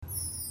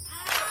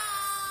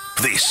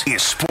This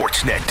is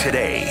Sportsnet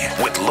Today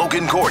with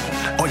Logan Gordon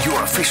on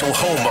your official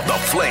home of the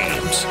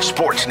Flames.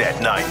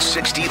 Sportsnet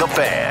 960 The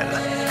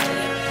Fan.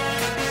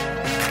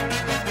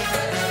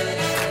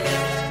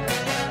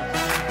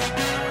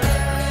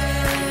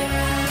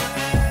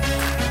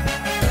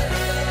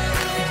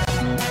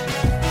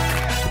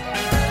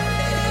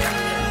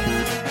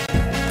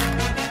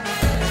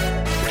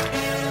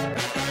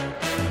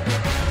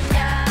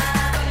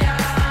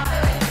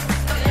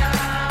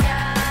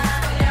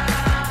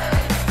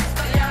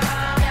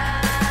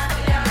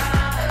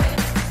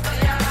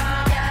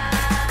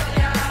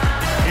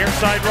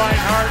 Inside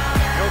Reinhart,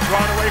 he'll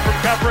draw it away from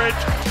coverage,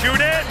 shoot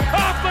it,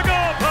 off the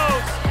goal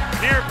post,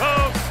 near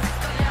post,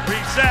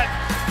 reset,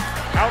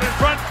 out in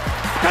front,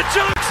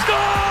 Tkachuk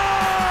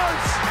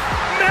scores!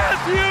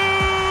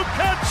 Matthew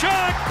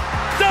Tkachuk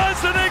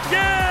does it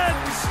again!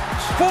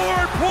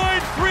 4.3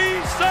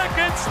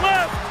 seconds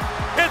left,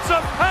 it's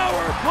a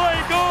power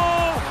play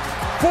goal,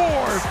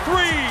 4-3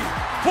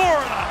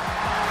 Florida.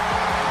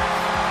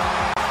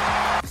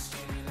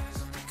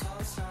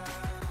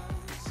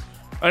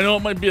 I know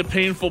it might be a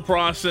painful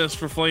process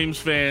for Flames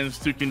fans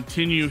to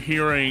continue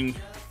hearing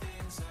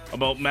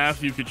about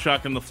Matthew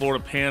Tkachuk and the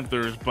Florida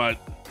Panthers, but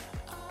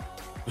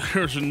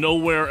there's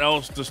nowhere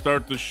else to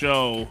start the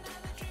show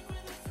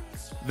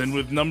than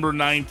with number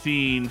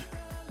 19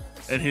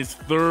 and his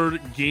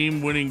third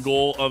game-winning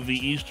goal of the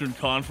Eastern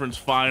Conference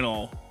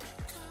Final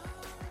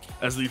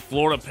as the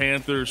Florida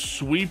Panthers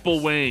sweep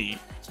away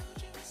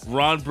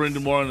Rod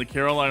Brind'Amour and the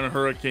Carolina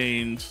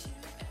Hurricanes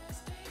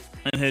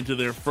and head to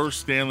their first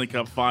Stanley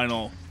Cup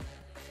final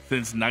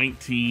since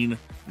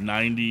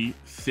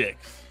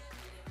 1996.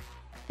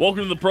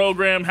 Welcome to the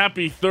program.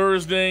 Happy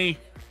Thursday.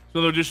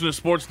 Another edition of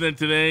Sportsnet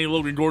Today.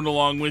 Logan Gordon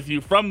along with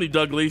you from the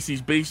Doug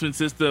Lacey's Basement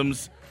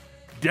Systems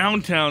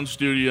downtown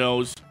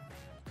studios.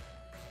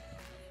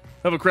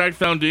 Have a cracked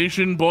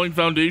foundation, Boeing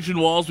foundation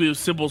walls. We have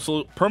simple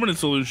permanent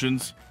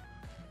solutions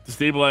to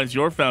stabilize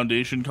your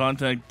foundation.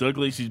 Contact Doug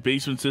Lacey's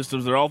Basement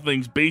Systems. They're all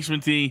things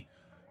basementy.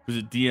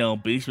 Visit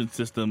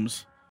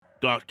DLBasementSystems.com.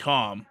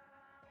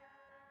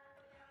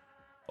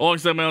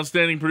 Alongside my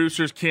outstanding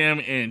producers, Cam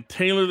and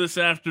Taylor this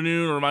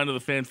afternoon. A reminder, the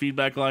fan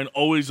feedback line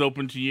always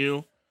open to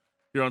you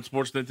here on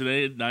Sportsnet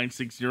Today at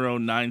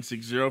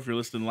 960-960. If you're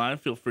listening live,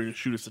 feel free to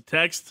shoot us a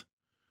text.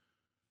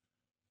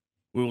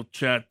 We will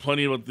chat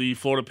plenty about the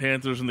Florida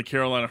Panthers and the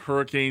Carolina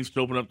Hurricanes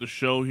to open up the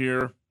show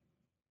here.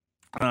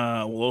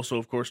 We'll also,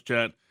 of course,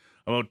 chat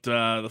about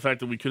the fact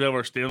that we could have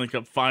our Stanley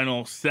Cup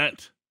final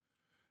set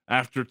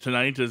after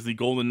tonight as the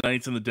Golden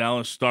Knights and the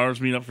Dallas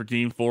Stars meet up for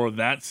Game 4 of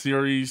that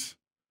series.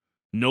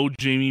 No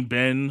Jamie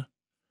Benn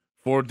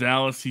for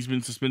Dallas. He's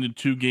been suspended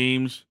 2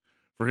 games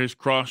for his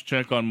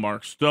cross-check on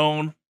Mark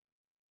Stone.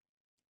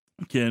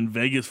 Can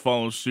Vegas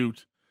follow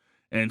suit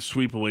and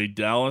sweep away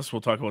Dallas?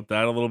 We'll talk about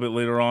that a little bit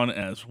later on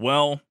as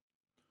well.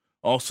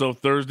 Also,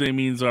 Thursday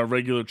means our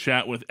regular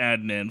chat with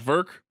Adnan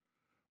Verk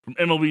from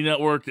MLB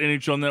Network,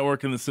 NHL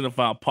Network, and the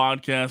Cinephile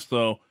Podcast.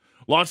 So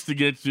lots to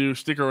get to.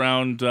 Stick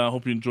around.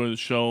 Hope you enjoy the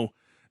show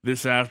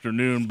this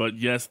afternoon. But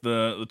yes,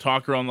 the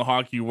talk around the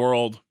hockey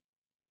world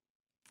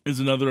is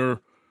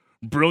another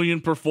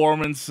brilliant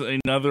performance,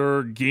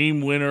 another game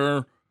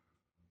winner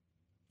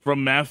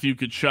from Matthew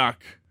Tkachuk.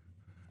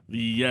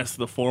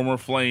 The former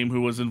Flame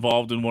who was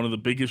involved in one of the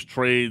biggest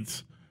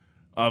trades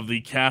of the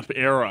cap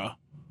era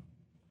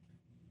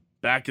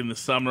back in the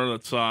summer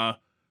that saw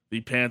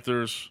the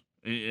Panthers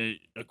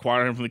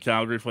acquire him from the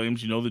Calgary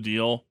Flames. You know the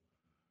deal.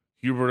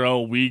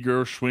 Huberdeau,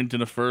 Weegar, Schwint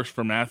in a first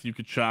for Matthew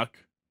Tkachuk.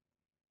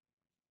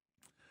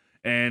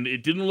 And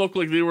it didn't look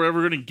like they were ever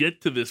going to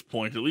get to this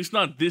point, at least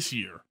not this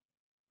year.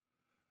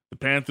 The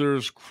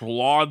Panthers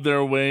clawed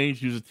their way,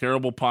 to use a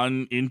terrible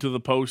pun, into the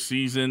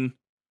postseason.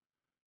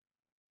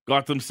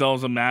 Got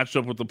themselves a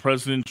matchup with the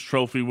President's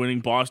Trophy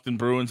winning Boston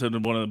Bruins,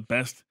 had one of the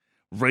best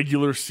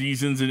regular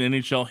seasons in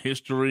NHL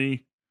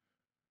history.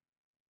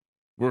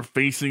 We're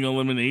facing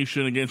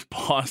elimination against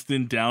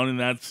Boston down in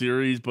that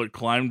series, but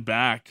climbed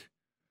back.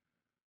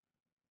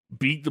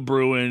 Beat the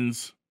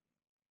Bruins.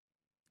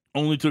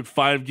 Only took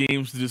 5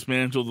 games to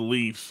dismantle the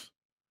Leafs.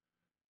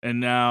 And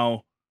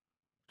now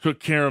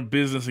took care of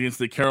business against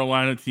the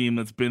Carolina team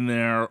that's been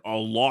there a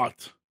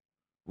lot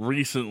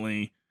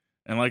recently.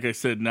 And like I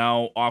said,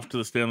 now off to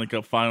the Stanley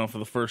Cup final for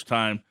the first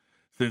time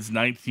since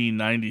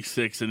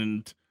 1996.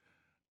 And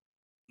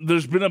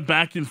there's been a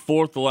back and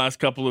forth the last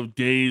couple of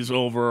days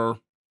over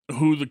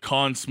who the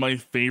Conn Smythe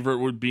favorite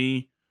would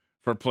be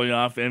for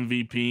playoff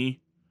MVP.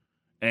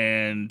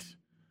 And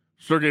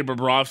Sergei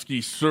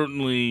Bobrovsky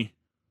certainly,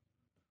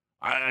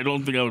 I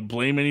don't think I would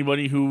blame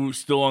anybody who's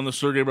still on the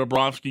Sergei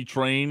Bobrovsky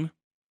train.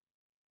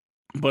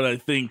 But I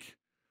think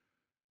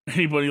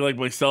anybody like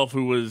myself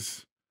who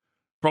was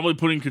probably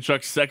putting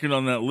Tkachuk second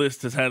on that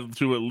list has had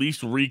to at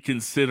least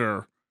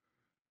reconsider,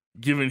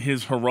 given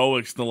his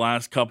heroics the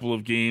last couple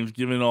of games,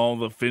 given all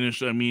the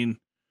finish. I mean,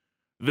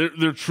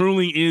 there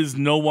truly is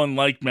no one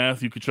like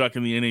Matthew Tkachuk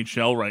in the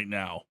NHL right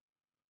now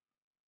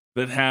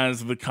that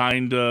has the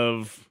kind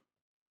of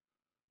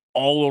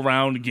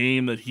all-around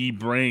game that he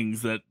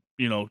brings that,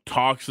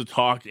 talks the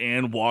talk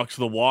and walks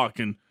the walk.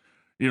 And,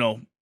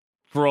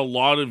 for a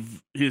lot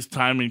of his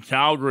time in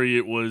Calgary,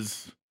 it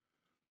was,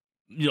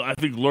 I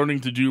think learning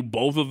to do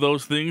both of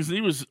those things.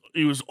 He was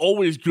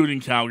always good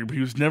in Calgary, but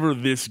he was never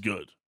this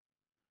good.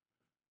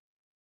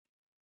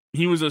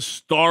 He was a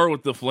star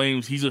with the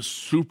Flames. He's a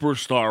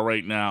superstar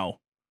right now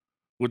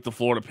with the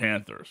Florida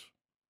Panthers.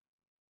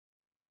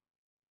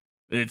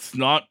 It's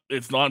not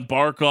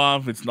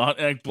Barkov. It's not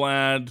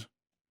Ekblad.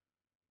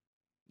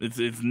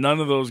 It's none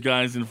of those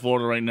guys in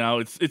Florida right now.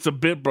 It's a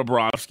bit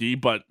Bobrovsky,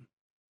 but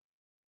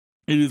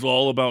it is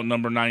all about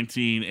number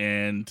 19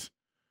 and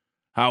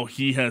how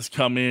he has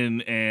come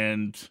in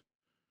and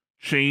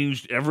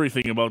changed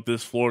everything about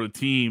this Florida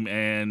team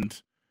and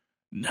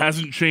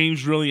hasn't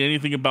changed really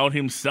anything about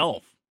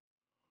himself.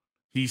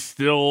 He's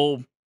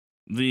still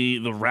the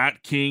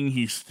Rat King.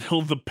 He's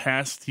still the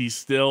pest. He's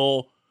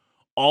still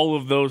all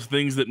of those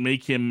things that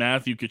make him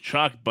Matthew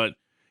Tkachuk, but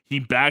he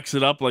backs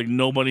it up like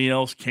nobody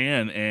else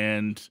can.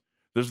 And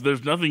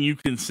there's nothing you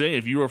can say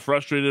if you were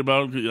frustrated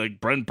about it, like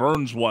Brent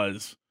Burns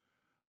was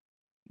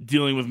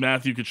dealing with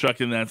Matthew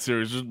Tkachuk in that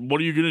series. Just, what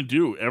are you going to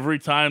do? Every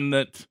time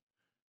that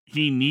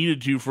he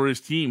needed to for his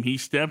team, he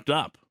stepped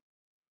up.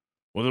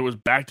 Whether it was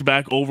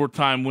back-to-back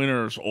overtime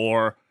winners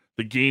or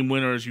the game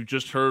winner, as you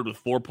just heard,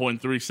 with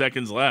 4.3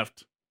 seconds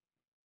left.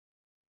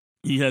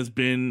 He has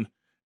been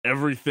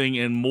everything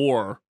and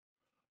more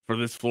for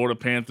this Florida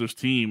Panthers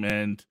team,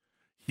 and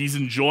he's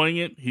enjoying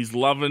it. He's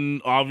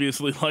loving,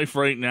 obviously, life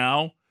right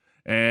now,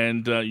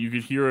 and you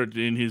could hear it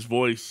in his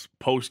voice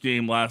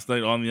post-game last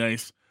night on the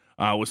ice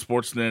with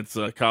Sportsnet's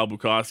Kyle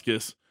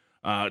Bukauskas,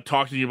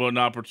 talking about an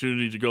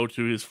opportunity to go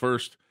to his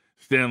first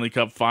Stanley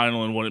Cup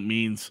final and what it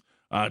means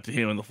to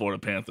him and the Florida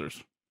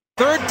Panthers.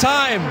 Third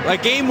time, a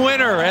game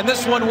winner, and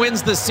this one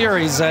wins the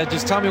series.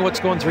 Just tell me what's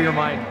going through your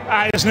mind.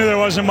 I just knew there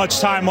wasn't much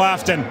time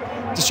left, and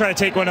just try to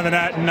take one to the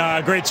net,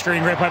 and great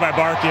screen, great play by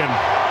Barkey. And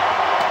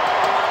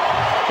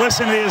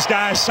listen to these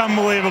guys, it's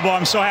unbelievable.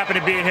 I'm so happy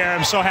to be here.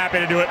 I'm so happy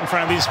to do it in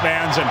front of these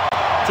fans, and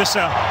just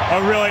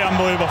a really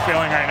unbelievable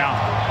feeling right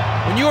now.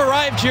 When you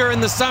arrived here in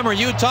the summer,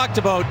 you talked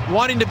about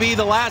wanting to be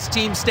the last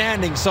team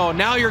standing, so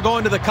now you're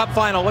going to the Cup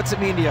final. What's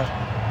it mean to you?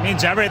 It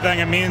means everything.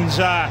 It means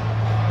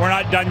we're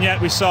not done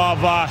yet. We still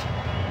have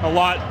a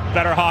lot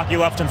better hockey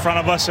left in front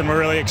of us, and we're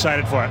really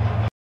excited for it.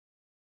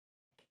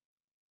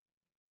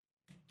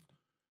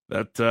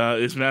 That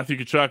is Matthew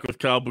Tkachuk with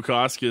Kyle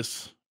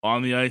Bukauskas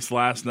on the ice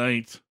last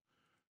night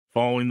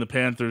following the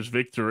Panthers'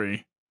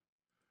 victory.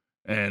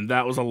 And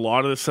that was a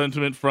lot of the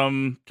sentiment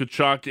from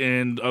Tkachuk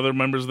and other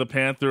members of the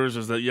Panthers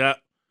is that,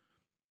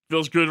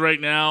 feels good right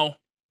now.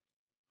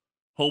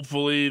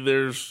 Hopefully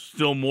there's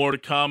still more to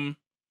come.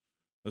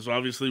 There's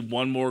obviously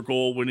one more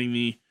goal. Winning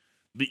the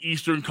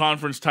Eastern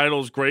Conference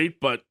title is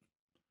great, but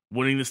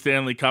winning the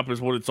Stanley Cup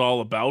is what it's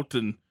all about.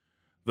 And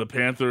the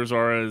Panthers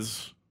are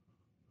as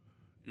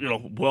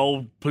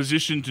well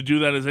positioned to do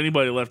that as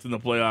anybody left in the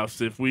playoffs.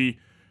 If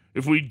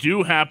we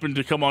do happen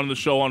to come on the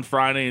show on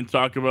Friday and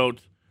talk about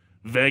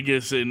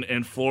Vegas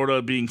and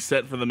Florida being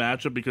set for the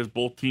matchup because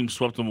both teams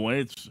swept them away,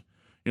 it's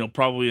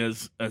probably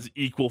as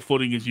equal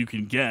footing as you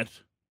can get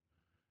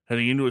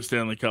heading into a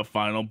Stanley Cup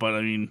final. But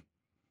I mean,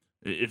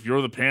 if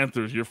you're the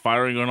Panthers, you're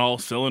firing on all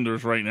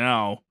cylinders right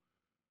now.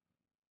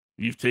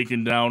 You've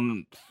taken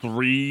down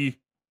 3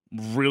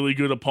 really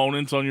good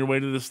opponents on your way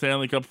to the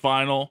Stanley Cup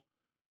final.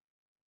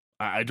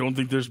 I don't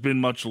think there's been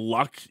much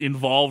luck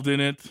involved in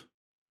it.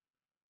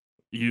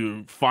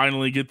 You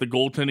finally get the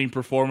goaltending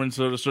performance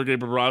of Sergei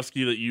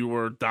Bobrovsky that you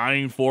were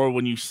dying for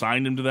when you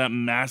signed him to that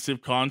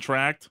massive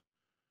contract.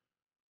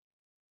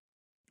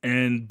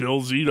 And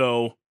Bill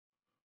Zito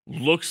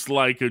looks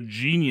like a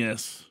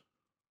genius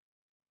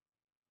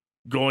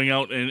going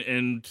out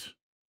and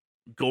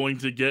going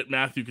to get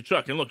Matthew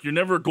Tkachuk. And look, you're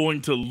never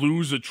going to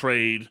lose a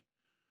trade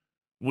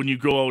when you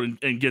go out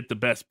and get the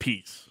best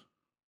piece.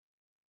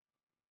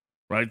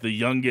 Right? The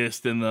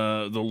youngest and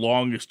the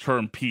longest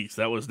term piece.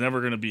 That was never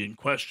going to be in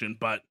question.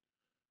 But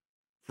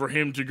for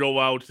him to go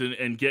out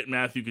and get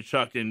Matthew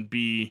Tkachuk and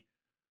be,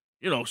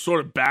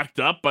 sort of backed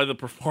up by the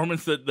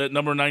performance that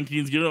number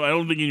 19's given him, I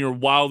don't think in your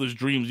wildest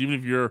dreams, even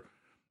if you're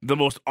the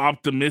most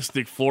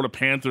optimistic Florida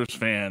Panthers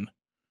fan,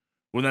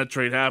 when that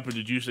trade happened,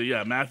 did you say,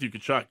 Matthew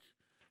Tkachuk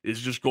is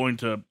just going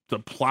to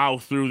plow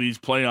through these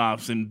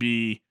playoffs and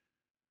be,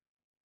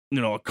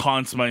 a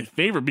consummate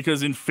favorite?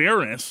 Because in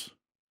fairness,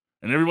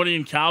 and everybody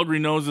in Calgary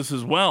knows this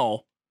as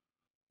well,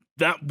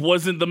 that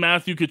wasn't the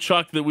Matthew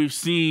Tkachuk that we've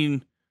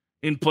seen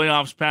in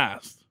playoffs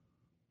past.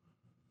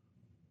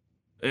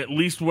 At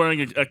least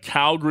wearing a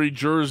Calgary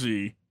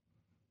jersey,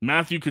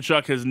 Matthew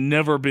Tkachuk has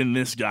never been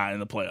this guy in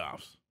the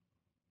playoffs.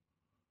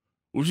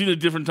 We've seen it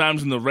different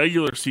times in the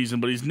regular season,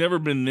 but he's never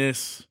been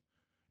this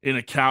in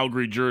a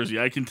Calgary jersey.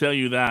 I can tell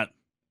you that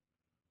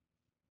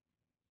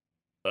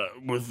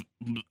with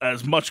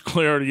as much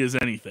clarity as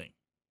anything.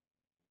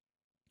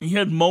 He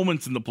had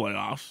moments in the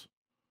playoffs,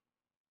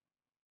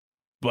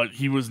 but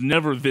he was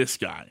never this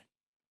guy.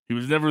 He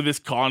was never this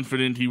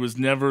confident. He was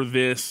never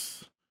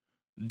this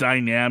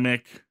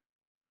dynamic.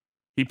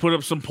 He put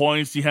up some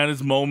points. He had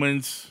his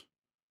moments.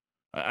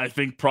 I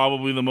think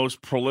probably the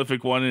most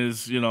prolific one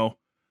is,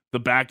 the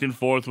back and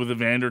forth with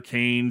Evander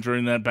Kane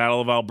during that Battle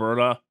of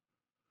Alberta.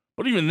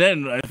 But even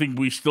then, I think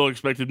we still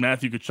expected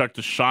Matthew Tkachuk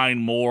to shine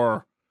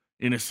more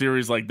in a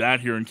series like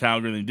that here in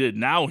Calgary than he did.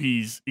 Now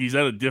he's at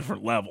a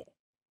different level.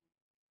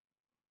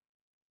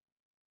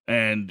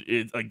 And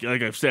it,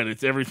 like I've said,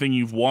 it's everything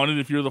you've wanted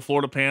if you're the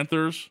Florida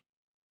Panthers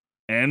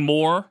and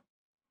more.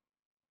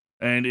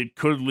 And it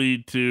could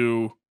lead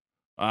to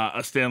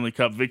a Stanley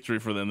Cup victory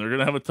for them. They're going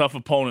to have a tough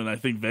opponent. I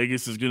think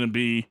Vegas is going to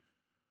be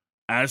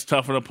as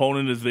tough an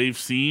opponent as they've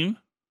seen.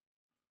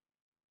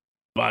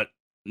 But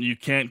you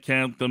can't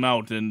count them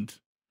out. And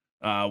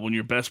when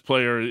your best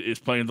player is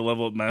playing the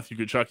level that Matthew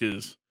Tkachuk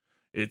is,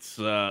 it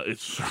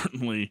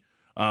certainly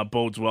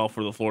bodes well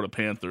for the Florida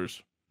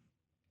Panthers.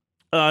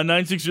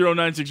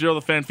 960-960,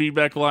 the fan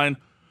feedback line,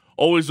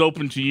 always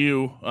open to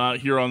you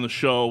here on the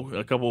show.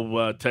 A couple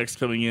of texts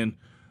coming in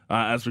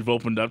as we've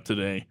opened up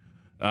today.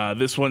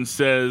 This one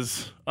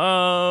says,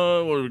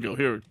 where do we go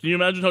here? Can you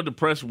imagine how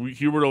depressed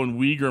Huberdeau and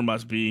Weegar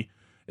must be,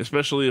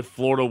 especially if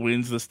Florida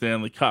wins the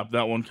Stanley Cup?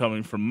 That one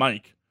coming from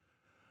Mike.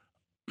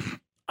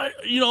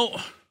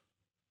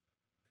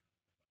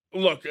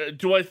 Look,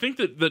 do I think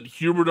that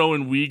Huberdeau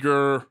and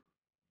Weegar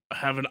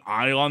have an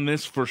eye on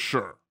this? For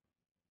sure.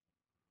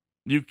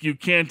 You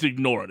can't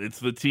ignore it. It's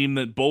the team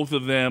that both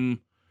of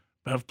them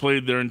have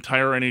played their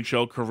entire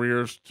NHL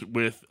careers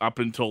with up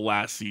until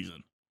last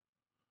season.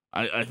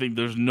 I think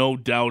there's no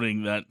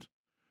doubting that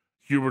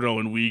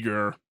Huberdeau and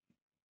Weegar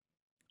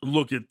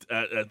look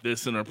at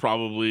this and are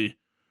probably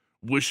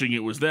wishing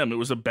it was them. It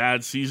was a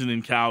bad season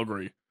in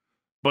Calgary.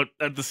 But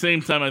at the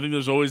same time, I think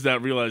there's always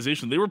that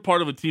realization. They were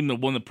part of a team that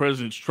won the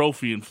President's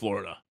Trophy in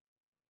Florida.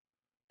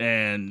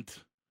 And,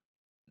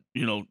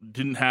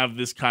 didn't have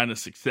this kind of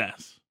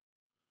success.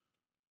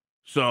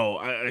 So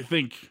I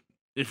think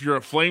if you're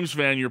a Flames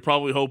fan, you're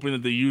probably hoping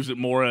that they use it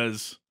more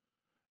as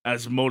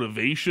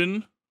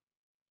motivation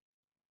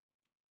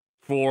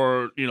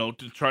for,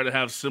 to try to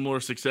have similar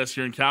success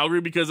here in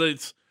Calgary, because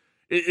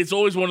it's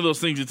always one of those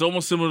things. It's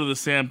almost similar to the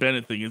Sam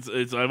Bennett thing.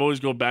 I've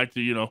always go back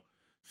to,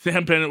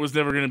 Sam Bennett was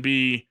never going to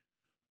be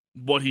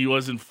what he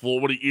was in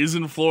Florida, what he is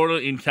in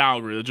Florida in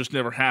Calgary. That just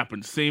never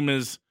happened. Same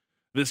as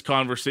this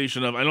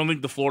conversation of, I don't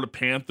think the Florida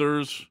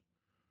Panthers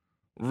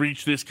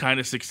reach this kind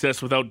of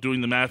success without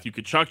doing the Matthew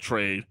Tkachuk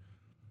trade,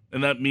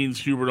 and that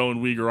means Huberdeau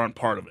and Weegar aren't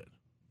part of it.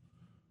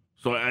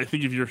 So I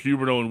think if you're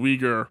Huberdeau and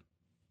Weegar,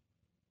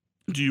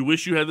 do you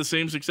wish you had the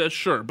same success?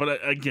 Sure, but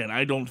again,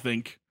 I don't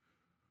think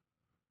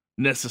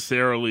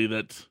necessarily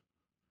that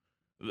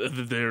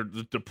they're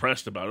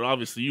depressed about it.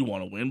 Obviously, you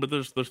want to win, but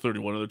there's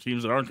 31 other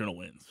teams that aren't going to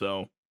win.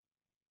 So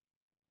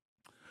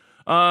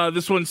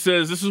this one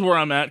says, this is where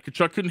I'm at.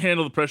 Tkachuk couldn't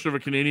handle the pressure of a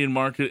Canadian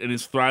market and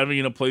is thriving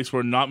in a place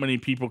where not many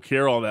people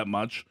care all that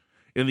much.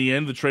 In the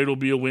end, the trade will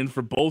be a win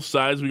for both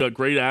sides. We got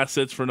great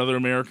assets for another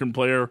American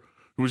player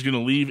who was going to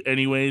leave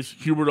anyways.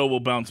 Huberdeau will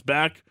bounce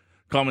back.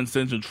 Common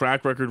sense and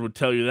track record would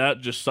tell you that.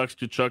 Just sucks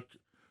Tkachuk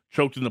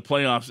choked in the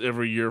playoffs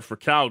every year for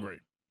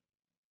Calgary.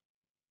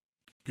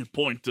 Good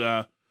point.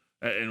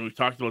 And we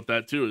talked about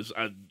that too.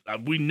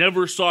 We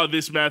never saw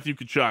this Matthew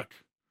Tkachuk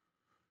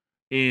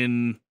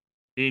in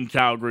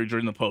Calgary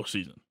during the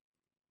postseason.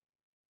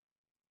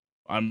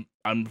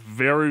 I'm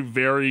very,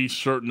 very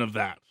certain of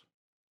that.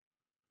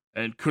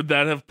 And could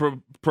that have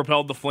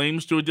propelled the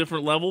Flames to a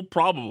different level?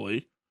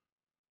 Probably.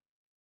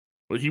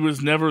 But he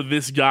was never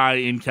this guy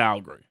in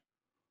Calgary.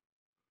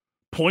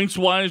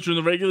 Points-wise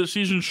during the regular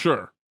season,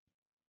 sure.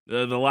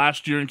 The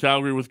last year in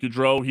Calgary with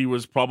Gaudreau, he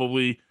was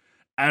probably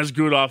as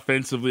good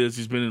offensively as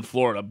he's been in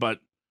Florida. But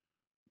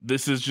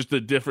this is just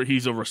a different...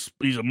 He's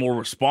a more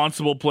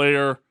responsible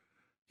player.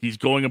 He's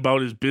going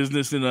about his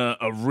business in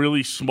a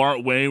really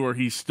smart way where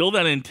he's still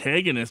that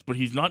antagonist, but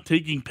he's not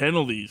taking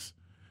penalties.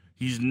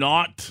 He's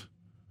not...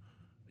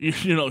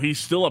 he's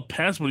still a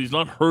pest, but he's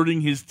not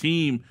hurting his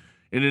team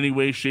in any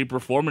way, shape,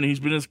 or form, and he's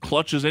been as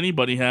clutch as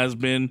anybody has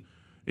been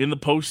in the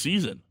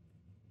postseason.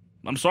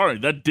 I'm sorry,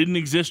 that didn't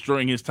exist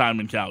during his time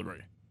in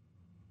Calgary.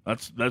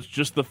 That's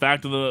just the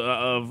fact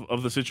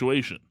of the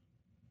situation.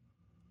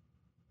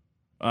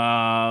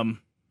 What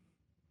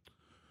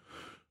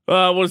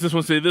does this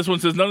one say? This one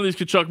says, none of these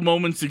Tkachuk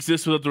moments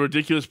exist without the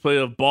ridiculous play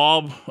of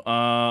Bob.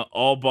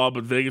 All Bob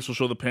at Vegas will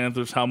show the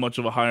Panthers how much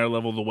of a higher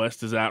level the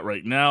West is at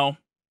right now.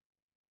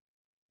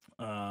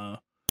 That's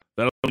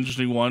an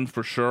interesting one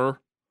for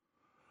sure.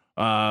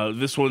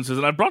 This one says,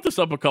 and I brought this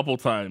up a couple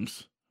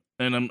times,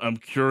 and I'm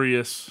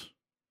curious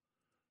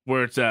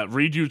where it's at.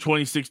 Redo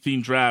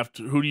 2016 draft.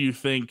 Who do you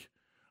think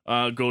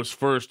goes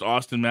first,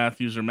 Austin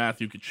Matthews or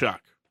Matthew Tkachuk?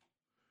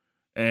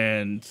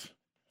 And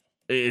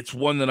it's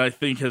one that I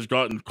think has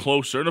gotten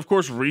closer. And of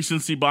course,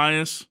 recency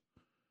bias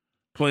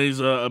plays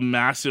a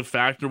massive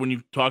factor when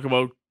you talk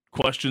about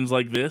questions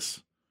like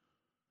this.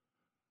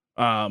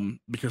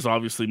 Because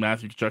obviously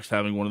Matthew Tkachuk's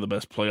having one of the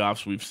best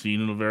playoffs we've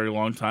seen in a very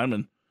long time,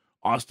 and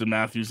Austin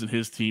Matthews and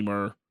his team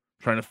are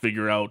trying to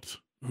figure out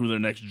who their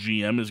next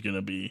GM is going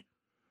to be.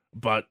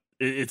 But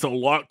it's a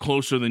lot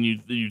closer than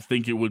you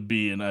think it would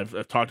be, and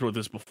I've talked about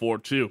this before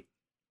too.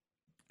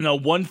 Now,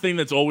 one thing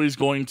that's always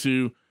going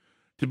to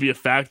be a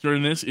factor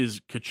in this is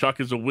Tkachuk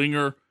is a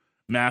winger,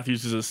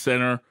 Matthews is a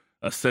center.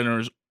 A center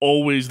is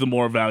always the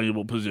more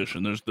valuable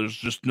position. There's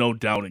just no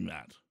doubting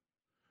that.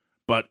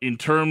 But in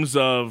terms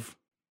of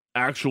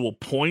actual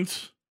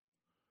points,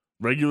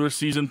 regular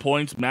season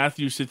points,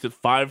 Matthews sits at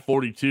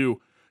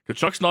 542.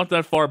 Tkachuk's not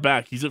that far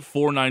back. He's at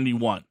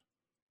 491.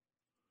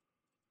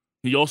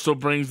 He also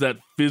brings that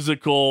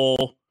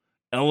physical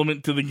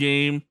element to the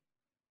game.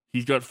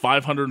 He's got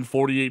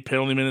 548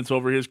 penalty minutes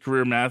over his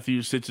career.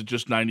 Matthews sits at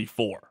just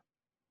 94.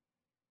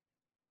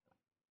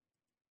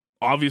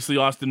 Obviously,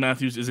 Austin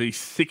Matthews is a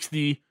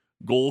 60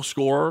 goal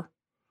scorer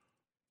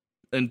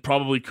and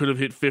probably could have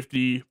hit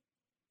 50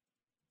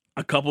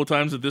 a couple of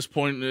times at this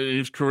point in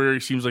his career.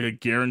 He seems like a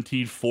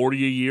guaranteed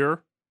 40 a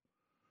year.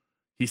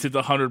 He's hit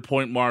the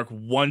 100-point mark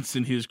once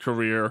in his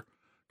career.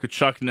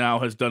 Tkachuk now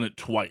has done it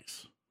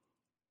twice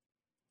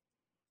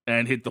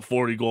and hit the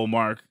 40-goal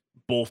mark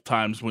both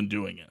times when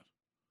doing it.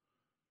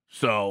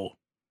 So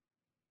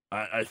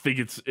I think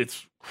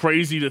it's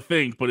crazy to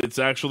think, but it's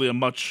actually a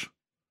much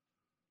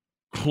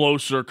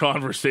closer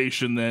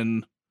conversation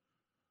than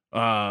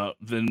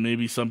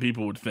maybe some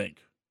people would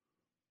think.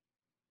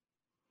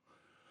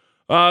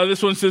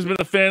 This one says, been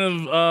a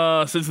fan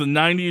of since the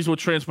 90s, what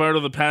transpired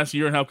over the past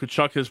year and how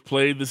Tkachuk has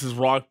played. This is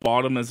rock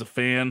bottom as a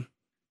fan.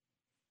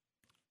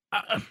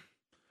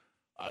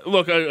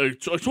 Look, I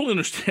totally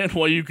understand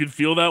why you could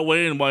feel that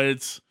way and why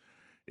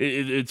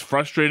it's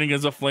frustrating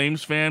as a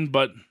Flames fan,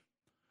 but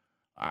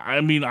I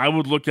mean, I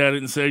would look at it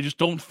and say, I just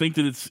don't think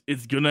that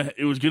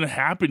it was gonna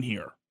happen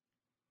here.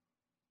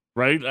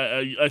 Right?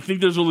 I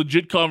think there's a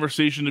legit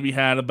conversation to be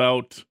had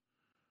about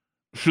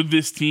should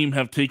this team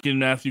have taken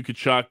Matthew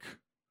Tkachuk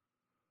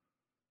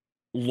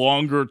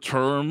longer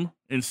term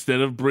instead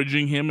of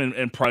bridging him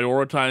and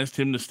prioritized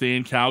him to stay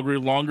in Calgary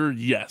longer?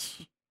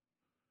 Yes.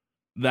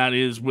 That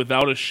is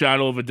without a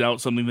shadow of a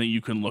doubt something that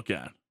you can look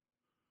at.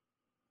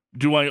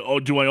 Do I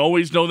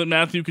always know that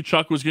Matthew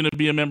Tkachuk was going to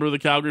be a member of the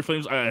Calgary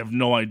Flames? I have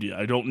no idea.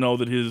 I don't know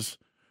that his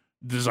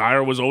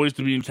desire was always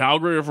to be in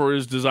Calgary or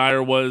his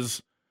desire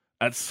was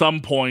at some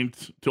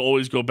point to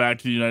always go back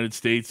to the United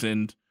States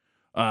and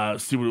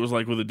see what it was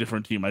like with a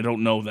different team. I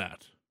don't know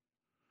that.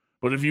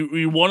 But if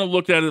you want to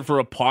look at it for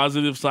a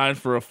positive side,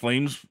 for a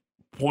Flames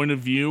point of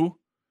view,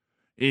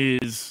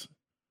 is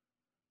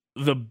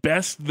the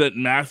best that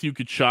Matthew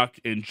Tkachuk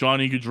and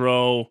Johnny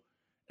Gaudreau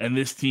and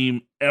this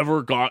team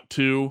ever got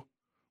to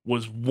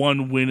was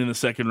one win in the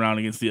second round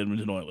against the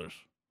Edmonton Oilers.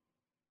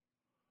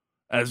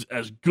 As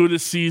good a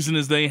season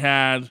as they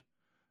had,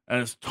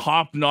 as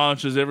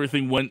top-notch as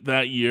everything went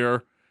that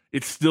year,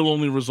 it still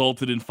only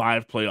resulted in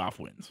 5 playoff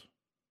wins.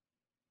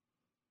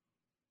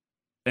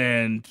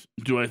 And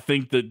do I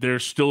think that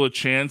there's still a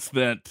chance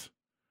that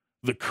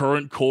the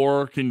current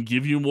core can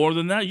give you more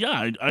than that?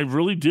 Yeah, I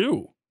really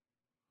do.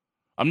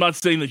 I'm not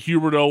saying that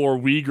Huberdeau or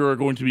Weegar are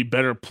going to be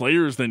better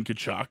players than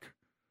Tkachuk,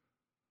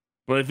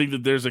 but I think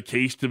that there's a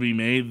case to be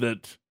made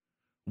that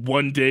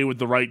one day with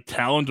the right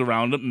talent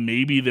around them,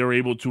 maybe they're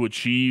able to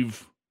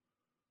achieve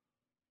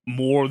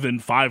more than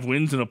 5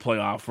 wins in a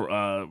playoff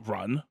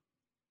run.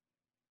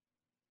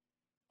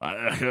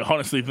 I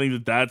honestly think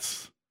that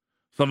that's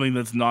something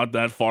that's not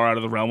that far out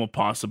of the realm of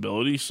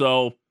possibility.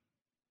 So,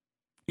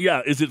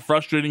 yeah, is it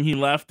frustrating he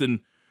left and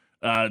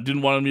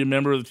didn't want to be a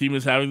member of the team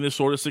is having this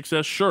sort of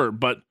success? Sure,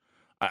 but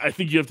I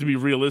think you have to be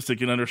realistic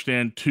and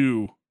understand,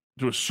 too,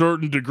 to a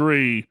certain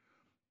degree,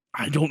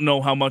 I don't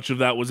know how much of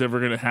that was ever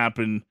going to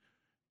happen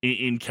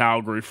in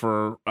Calgary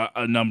for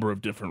a number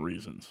of different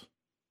reasons.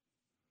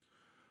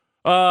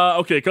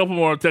 Okay, a couple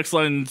more text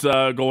lines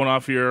going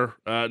off here.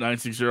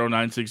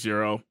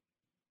 960-960.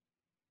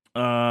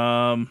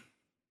 Where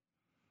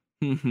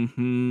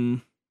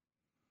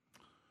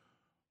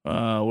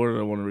did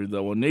I want to read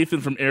that one? Nathan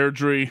from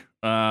Airdrie.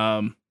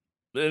 And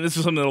this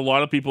is something that a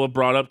lot of people have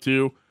brought up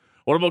too.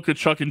 What about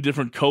Tkachuk and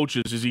different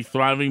coaches? Is he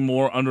thriving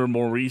more under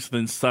Maurice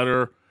than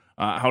Sutter?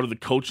 How do the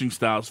coaching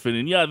styles fit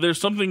in? Yeah,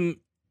 there's something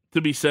to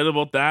be said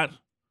about that.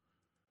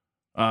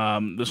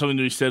 There's something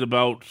to be said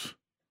about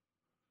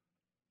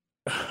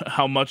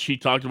how much he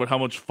talked about how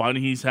much fun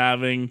he's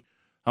having,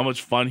 how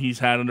much fun he's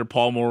had under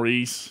Paul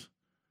Maurice.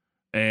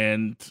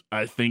 And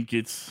I think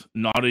it's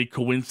not a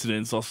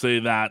coincidence. I'll say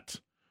that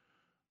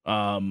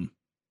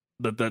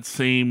that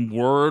same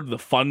word, the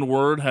fun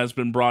word, has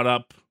been brought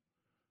up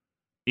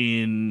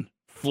in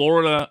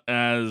Florida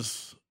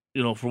as,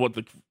 you know, for what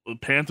the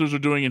Panthers are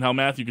doing and how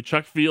Matthew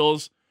Tkachuk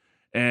feels.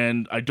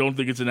 And I don't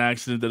think it's an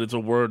accident that it's a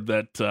word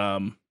that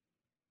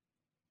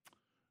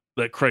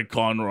that Craig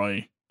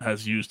Conroy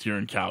has used here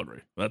in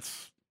Calgary.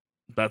 That's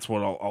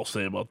what I'll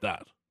say about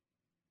that.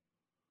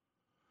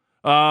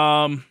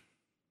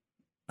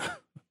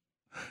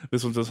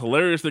 This one says,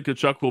 hilarious that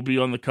Tkachuk will be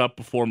on the cup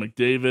before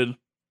McDavid.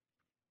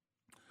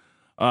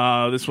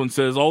 This one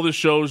says, all this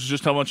shows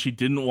just how much he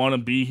didn't want to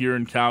be here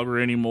in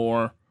Calgary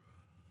anymore.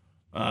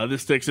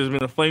 This text says, I've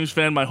been a Flames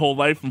fan my whole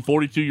life. I'm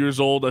 42 years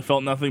old. I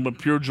felt nothing but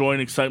pure joy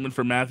and excitement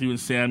for Matthew and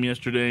Sam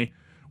yesterday.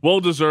 Well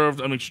deserved.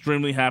 I'm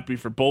extremely happy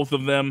for both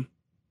of them.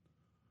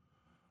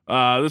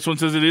 This one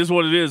says, it is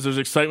what it is. There's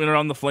excitement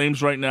around the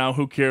Flames right now.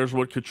 Who cares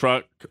what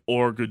Tkachuk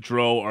or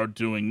Gaudreau are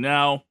doing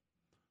now?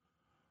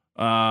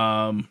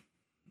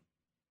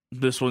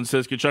 This one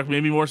says, Tkachuk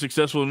may be more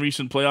successful in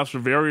recent playoffs for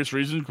various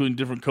reasons, including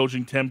different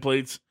coaching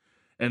templates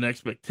and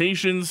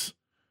expectations.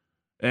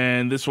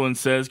 And this one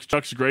says,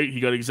 Tkachuk's great. He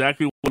got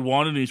exactly what he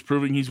wanted, and he's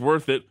proving he's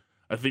worth it.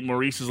 I think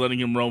Maurice is letting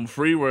him roam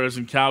free, whereas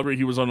in Calgary,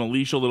 he was on a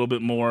leash a little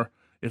bit more,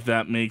 if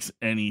that makes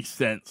any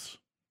sense.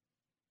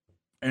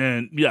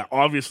 And, yeah,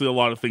 obviously a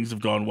lot of things have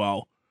gone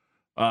well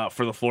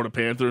for the Florida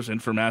Panthers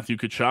and for Matthew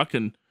Tkachuk.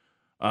 And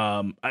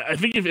I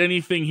think if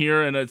anything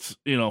here, and it's,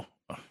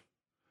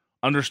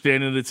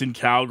 understanding that it's in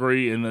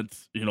Calgary and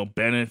that's,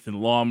 Bennett and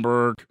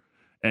Lomberg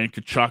and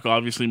Tkachuk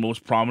obviously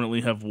most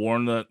prominently have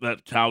worn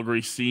that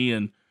Calgary C,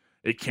 and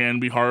it can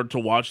be hard to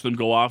watch them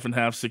go off and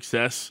have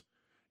success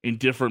in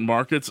different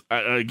markets.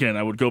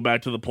 I would go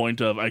back to the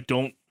point of I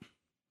don't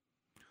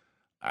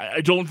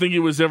think it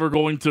was ever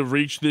going to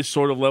reach this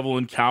sort of level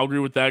in Calgary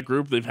with that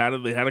group. They had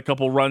a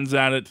couple runs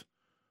at it.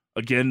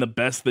 Again, the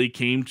best they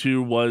came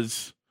to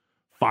was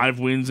 5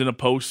 wins in a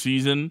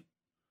postseason.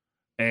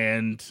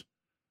 And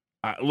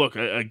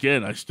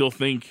I still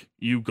think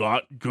you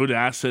got good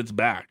assets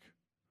back.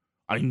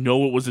 I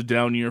know it was a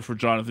down year for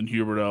Jonathan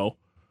Huberdeau.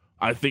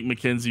 I think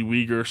Mackenzie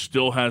Weegar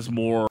still has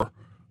more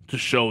to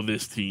show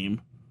this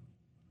team.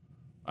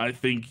 I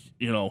think,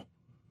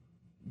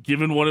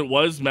 given what it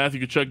was,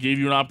 Matthew Tkachuk gave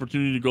you an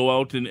opportunity to go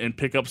out and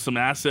pick up some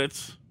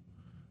assets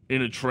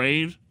in a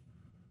trade.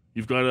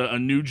 You've got a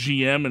new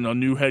GM and a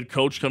new head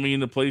coach coming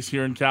into place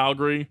here in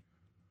Calgary.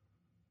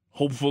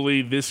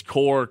 Hopefully this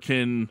core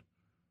can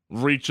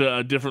reach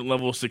a different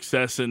level of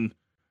success and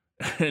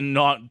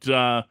not,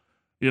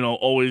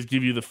 always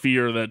give you the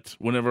fear that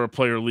whenever a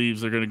player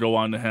leaves, they're going to go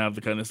on to have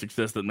the kind of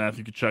success that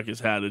Matthew Tkachuk has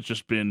had. It's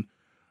just been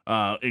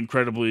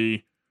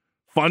incredibly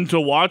fun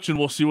to watch, and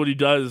we'll see what he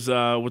does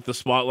with the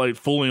spotlight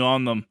fully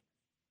on them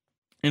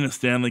in the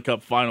Stanley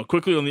Cup final.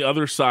 Quickly on the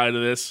other side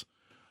of this,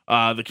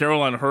 the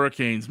Carolina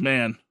Hurricanes,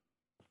 man,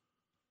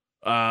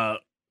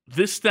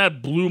 this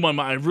stat blew my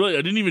mind. I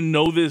didn't even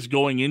know this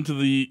going into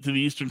the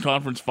Eastern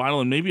Conference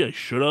final, and maybe I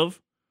should have.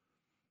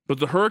 But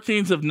the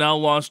Hurricanes have now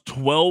lost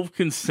 12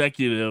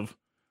 consecutive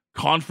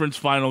conference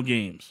final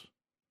games.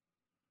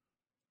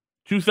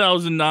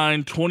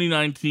 2009,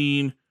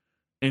 2019,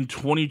 and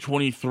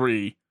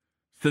 2023.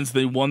 Since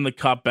they won the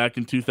Cup back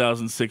in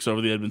 2006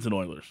 over the Edmonton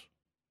Oilers.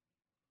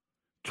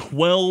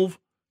 12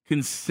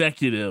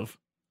 consecutive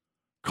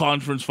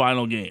conference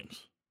final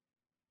games.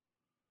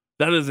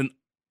 That is an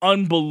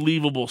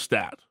unbelievable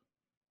stat.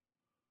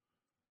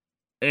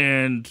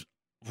 And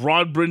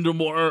Rod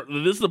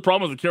Brind'Amour, this is the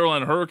problem with the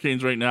Carolina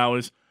Hurricanes right now,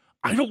 is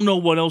I don't know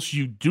what else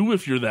you do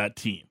if you're that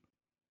team.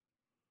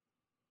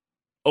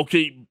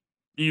 Okay,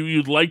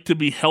 you'd like to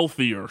be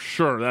healthier.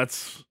 Sure,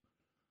 that's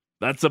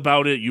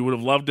about it. You would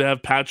have loved to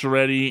have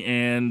Pacioretty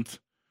and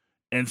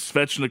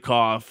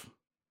Svechnikov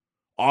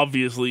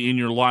obviously in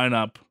your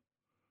lineup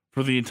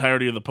for the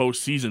entirety of the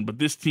postseason. But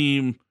this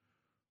team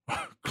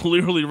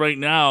clearly right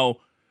now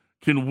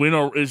can win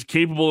or is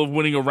capable of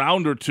winning a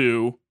round or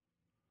two.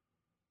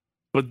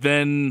 But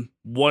then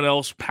what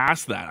else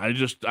past that?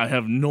 I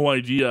have no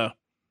idea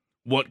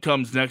what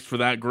comes next for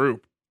that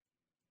group.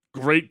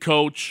 Great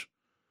coach.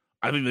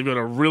 I think they've got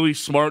a really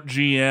smart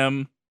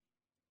GM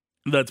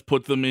that's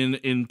put them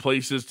in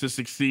places to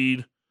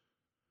succeed.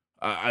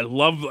 I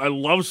love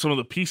some of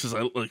the pieces.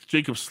 I like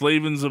Jacob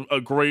Slavin's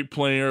a great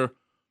player.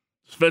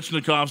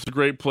 Svechnikov's a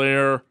great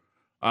player.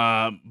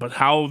 But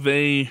how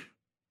they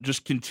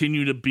just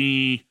continue to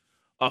be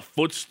a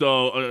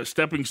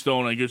stepping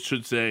stone, I guess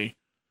should say,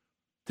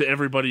 to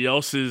everybody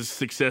else's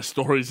success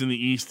stories in the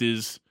East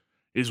is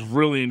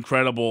really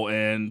incredible,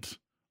 and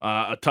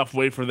a tough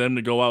way for them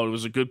to go out. It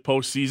was a good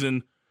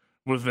postseason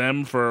with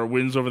them for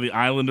wins over the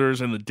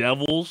Islanders and the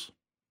Devils.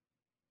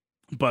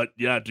 But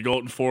yeah, to go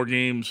out in 4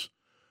 games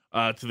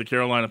to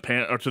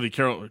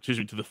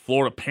the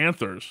Florida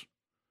Panthers,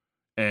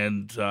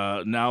 and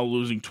now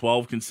losing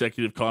 12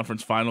 consecutive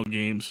conference final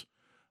games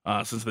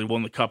since they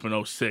won the Cup in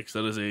 2006.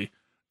 That is a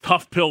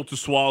tough pill to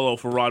swallow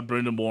for Rod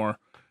Brind'Amour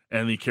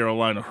and the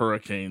Carolina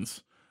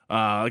Hurricanes.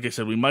 Like I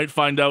said, we might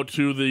find out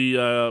who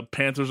the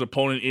Panthers'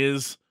 opponent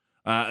is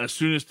as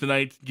soon as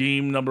tonight.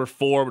 Game number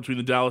 4 between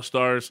the Dallas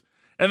Stars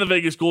and the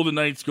Vegas Golden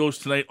Knights goes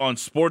tonight on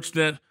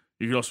Sportsnet.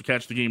 You can also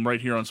catch the game right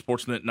here on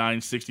Sportsnet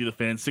 960 The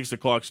Fan. 6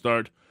 o'clock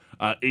start.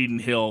 Aiden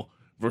Hill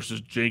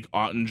versus Jake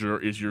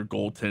Ottinger is your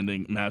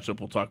goaltending matchup.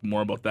 We'll talk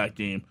more about that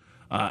game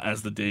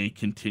as the day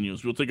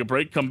continues. We'll take a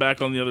break, come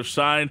back on the other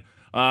side.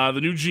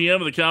 The new GM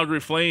of the Calgary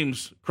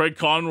Flames, Craig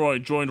Conroy,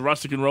 joined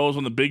Russick and Rose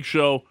on the Big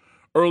Show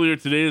earlier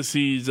today as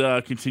he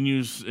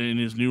continues in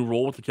his new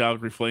role with the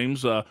Calgary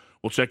Flames.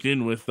 We'll check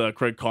in with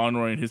Craig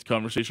Conroy and his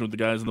conversation with the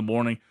guys in the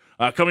morning.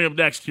 Coming up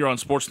next here on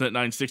Sportsnet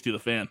 960 The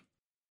Fan.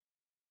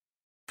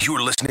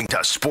 You're listening to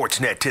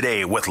Sportsnet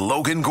Today with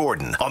Logan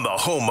Gordon on the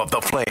home of the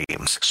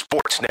Flames.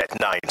 Sportsnet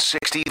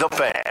 960 The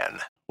Fan.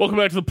 Welcome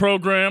back to the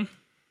program.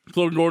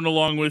 Logan Gordon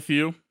along with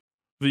you.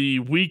 The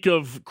week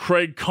of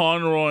Craig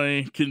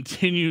Conroy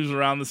continues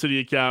around the city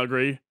of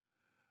Calgary.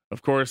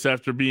 Of course,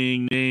 after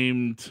being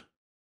named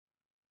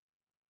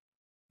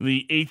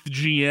the 8th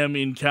GM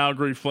in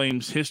Calgary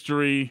Flames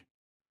history,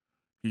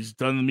 he's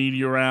done the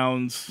media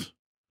rounds.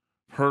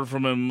 Heard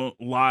from him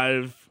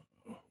live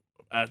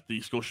at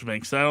the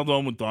Scotiabank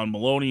Saddledome with Don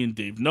Maloney and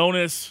Dave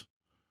Nonis.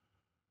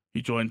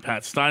 He joined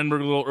Pat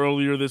Steinberg a little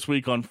earlier this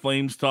week on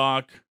Flames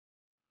Talk.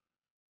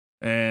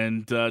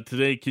 And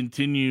today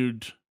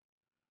continued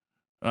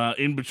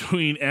in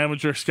between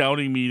amateur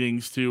scouting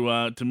meetings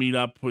to meet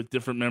up with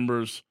different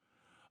members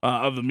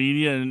of the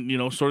media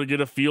and, sort of get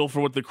a feel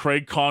for what the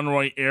Craig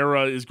Conroy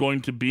era is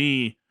going to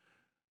be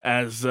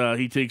as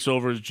he takes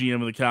over as GM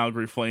of the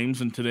Calgary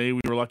Flames. And today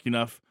we were lucky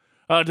enough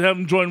to have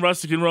him join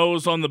Rustic and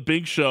Rose on the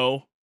Big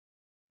Show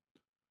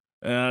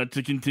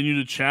to continue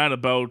to chat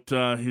about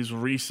his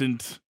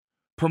recent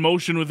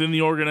promotion within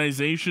the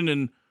organization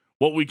and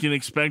what we can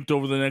expect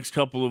over the next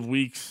couple of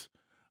weeks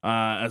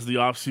as the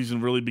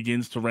offseason really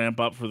begins to ramp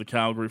up for the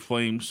Calgary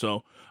Flames.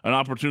 So an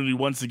opportunity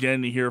once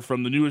again to hear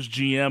from the newest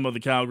GM of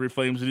the Calgary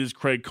Flames. It is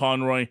Craig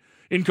Conroy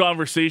in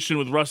conversation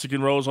with Rustic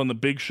and Rose on the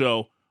Big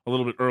Show a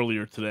little bit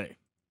earlier today.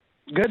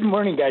 Good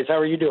morning, guys. How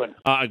are you doing?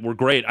 We're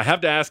great. I have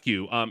to ask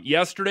you,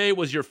 yesterday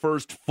was your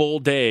first full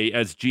day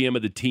as GM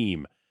of the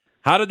team.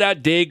 How did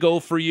that day go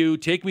for you?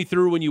 Take me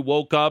through when you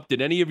woke up.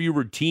 Did any of your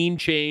routine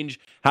change?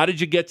 How did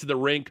you get to the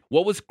rink?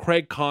 What was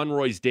Craig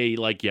Conroy's day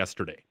like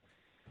yesterday?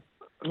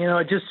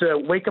 Just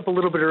wake up a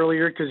little bit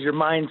earlier because your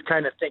mind's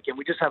kind of thinking.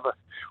 We just have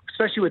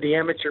especially with the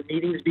amateur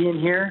meetings being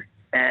here,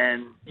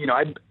 and,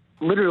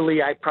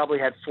 I probably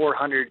had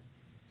 400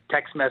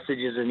 text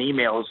messages and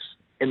emails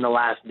in the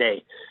last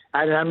day.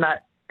 I'm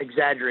not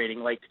exaggerating.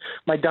 Like,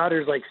 my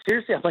daughter's like,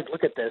 seriously? I'm like,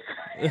 look at this.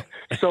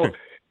 So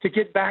to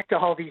get back to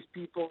all these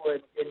people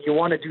and you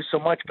want to do so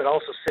much, but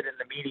also sit in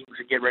the meetings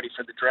and get ready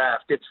for the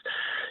draft. It's,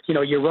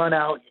 you run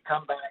out, you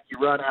come back, you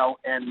run out,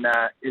 and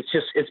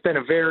it's been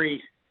a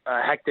very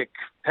hectic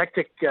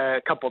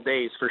couple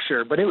days for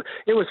sure. But it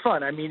was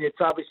fun. I mean, it's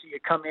obviously you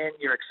come in,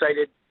 you're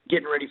excited,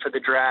 getting ready for the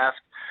draft,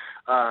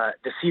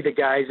 to see the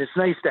guys. It's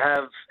nice to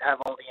have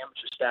all the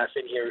amateur staff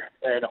in here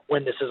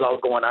when this is all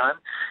going on.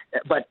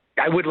 But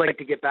I would like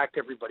to get back to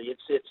everybody.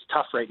 It's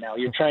tough right now.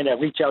 You're trying to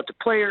reach out to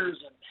players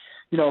and,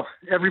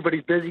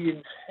 everybody's busy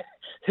and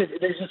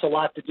there's just a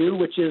lot to do,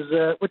 which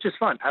is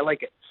fun. I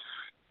like it.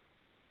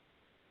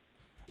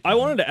 I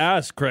wanted to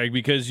ask, Craig,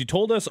 because you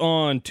told us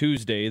on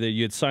Tuesday that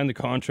you had signed the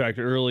contract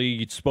early.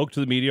 You spoke to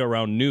the media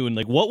around noon.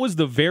 Like, what was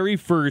the very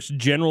first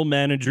general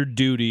manager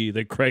duty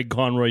that Craig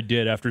Conroy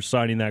did after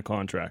signing that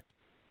contract?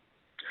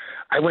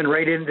 I went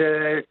right in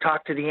to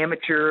talk to the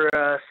amateur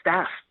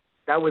staff.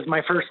 That was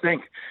my first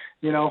thing.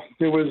 It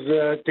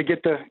was to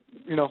get to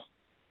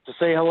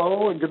say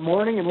hello and good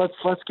morning and let's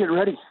get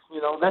ready.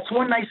 That's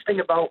one nice thing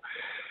about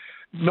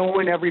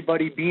knowing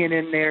everybody, being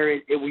in there.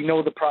 We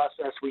know the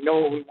process. We know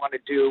what we want to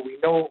do. We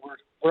know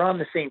we're on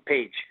the same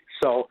page.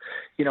 So,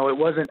 it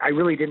wasn't. I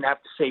really didn't have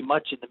to say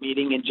much in the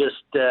meeting, and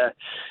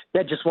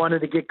just wanted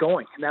to get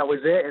going, and that was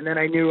it. And then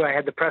I knew I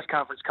had the press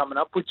conference coming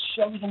up, which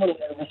I was a little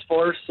nervous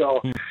for.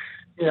 So,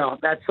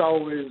 that's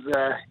always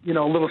a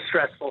little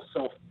stressful.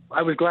 So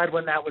I was glad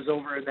when that was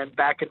over, and then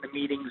back in the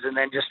meetings, and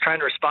then just trying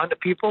to respond to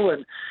people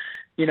and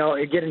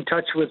get in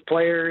touch with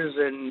players,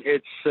 and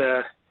it's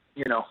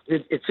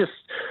just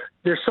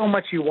there's so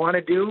much you want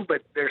to do,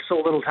 but there's so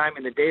little time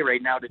in the day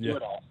right now to do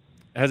it all.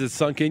 Has it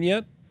sunk in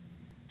yet?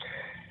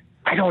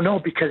 I don't know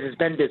because it's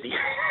been busy.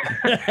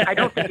 I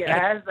don't think it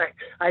has.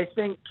 I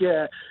think,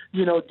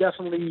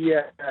 definitely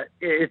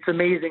it's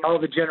amazing. All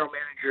the general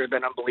managers have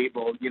been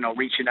unbelievable,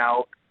 reaching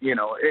out.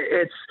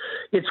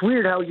 It's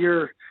weird how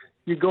you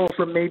go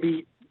from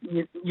maybe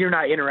you're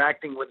not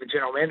interacting with the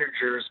general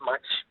manager as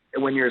much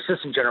when you're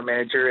assistant general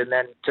manager, and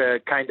then to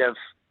kind of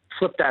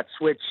flip that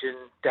switch and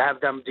to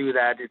have them do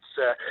that, it's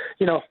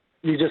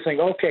you just think,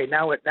 okay,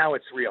 now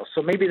it's real.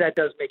 So maybe that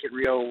does make it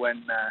real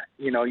when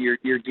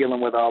you're dealing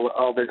with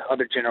all the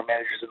other general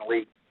managers in the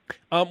league.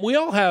 We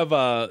all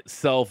have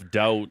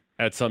self-doubt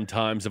at some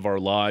times of our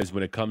lives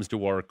when it comes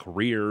to our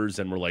careers,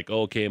 and we're like,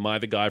 okay, am I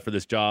the guy for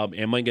this job?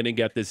 Am I going to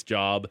get this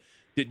job?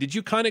 Did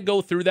you kind of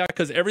go through that?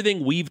 Because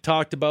everything we've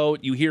talked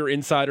about, you hear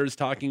insiders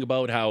talking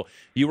about how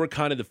you were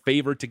kind of the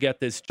favorite to get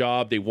this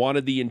job. They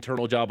wanted the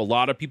internal job. A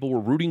lot of people were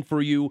rooting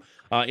for you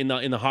in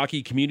the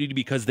hockey community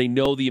because they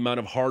know the amount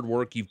of hard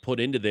work you've put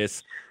into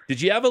this.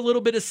 Did you have a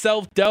little bit of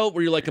self-doubt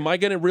where you're like, am I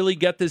going to really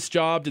get this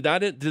job? Did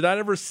that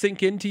ever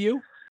sink into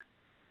you?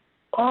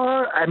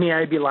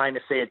 I'd be lying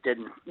to say it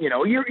didn't.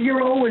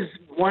 You're always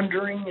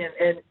wondering,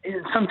 and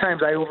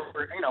sometimes I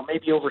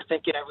maybe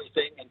overthinking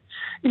everything. And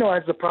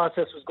as the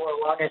process was going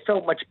along, I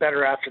felt much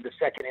better after the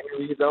second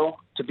interview, though.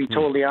 To be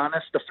totally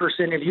honest, the first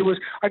interview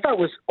I thought it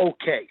was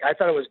okay. I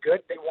thought it was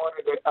good. They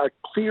wanted a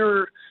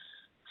clearer,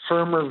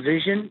 firmer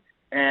vision,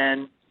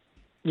 and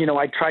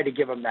I tried to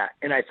give them that.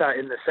 And I thought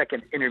in the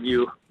second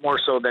interview more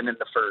so than in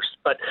the first.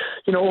 But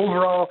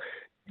overall,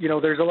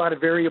 there's a lot of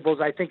variables.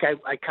 I think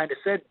I kind of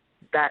said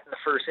that in the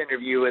first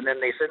interview, and then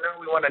they said, no,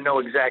 we want to know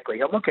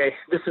exactly. I'm okay.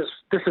 This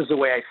is the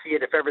way I see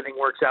it if everything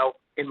works out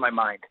in my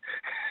mind.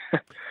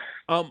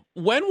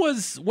 When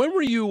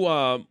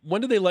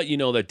did they let you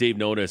know that Dave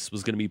Notice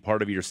was going to be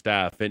part of your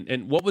staff?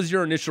 And what was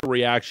your initial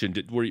reaction?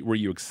 Were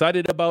you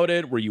excited about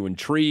it? Were you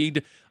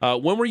intrigued?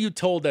 When were you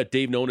told that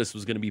Dave Notice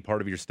was going to be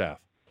part of your staff?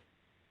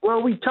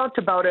 Well, we talked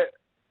about it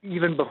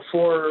even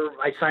before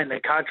I signed the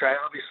contract,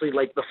 obviously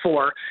like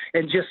before,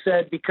 and just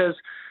said because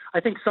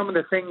I think some of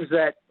the things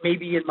that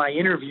maybe in my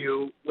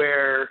interview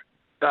where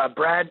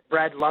Brad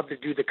loved to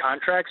do the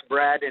contracts,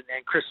 Brad and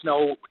Chris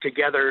Snow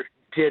together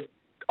did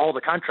all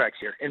the contracts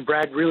here, and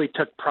Brad really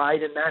took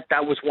pride in that.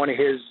 That was one of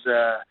his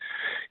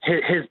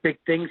big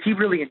things. He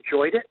really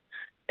enjoyed it,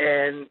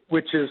 and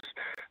which is,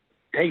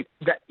 hey,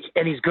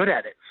 and he's good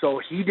at it.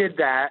 So he did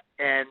that,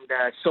 and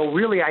so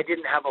really I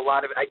didn't have a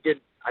lot of. I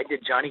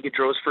did Johnny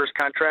Gaudreau's first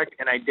contract,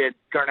 and I did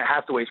Garnet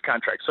Hathaway's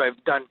contract. So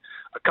I've done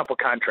a couple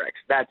contracts.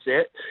 That's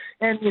it.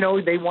 And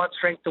they want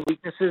strengths and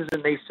weaknesses,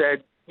 and they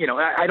said,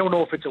 I don't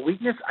know if it's a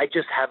weakness. I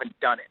just haven't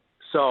done it.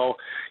 So,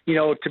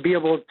 to be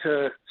able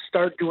to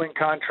start doing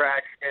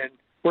contracts and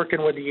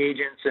working with the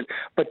agents,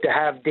 but to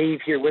have Dave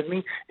here with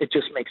me, it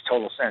just makes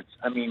total sense.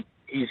 I mean,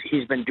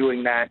 he's been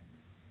doing that,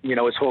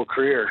 his whole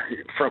career,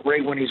 from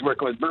right when he's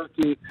working with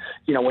Berkey,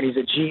 when he's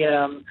a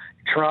GM,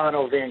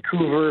 Toronto,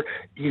 Vancouver,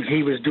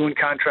 he was doing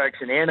contracts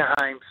in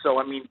Anaheim. So,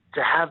 I mean,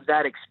 to have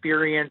that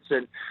experience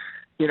and,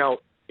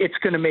 it's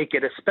going to make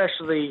it,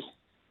 especially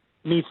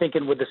me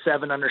thinking with the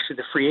 7 under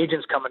the free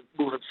agents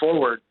moving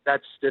forward,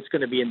 that's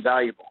going to be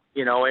invaluable,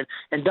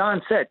 and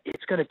Don said,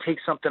 it's going to take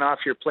something off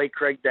your plate,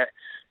 Craig, that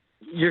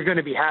you're going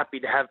to be happy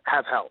to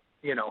have help,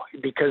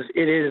 because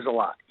it is a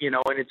lot,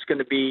 and it's going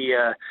to be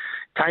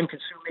time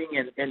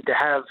consuming, and to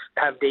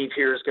have Dave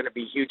here is going to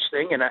be a huge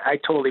thing. And I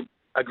totally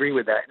agree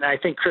with that. And I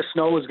think Chris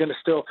Snow is going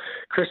to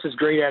Chris is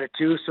great at it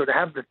too. So to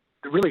have the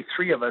really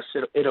 3 of us,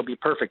 it'll be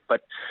perfect.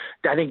 But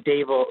I think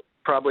Dave will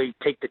probably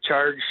take the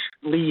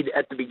lead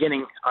at the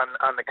beginning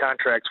on the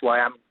contracts.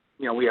 Why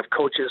we have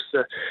coaches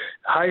to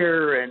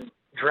hire and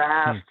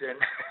draft, and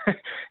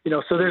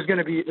so there's going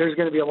to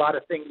be a lot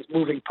of things,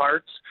 moving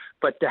parts.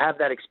 But to have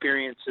that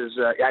experience is,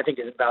 I think,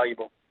 is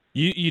valuable.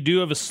 You do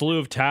have a slew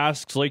of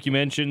tasks, like you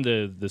mentioned,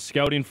 the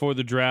scouting for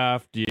the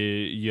draft.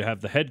 You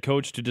have the head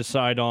coach to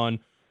decide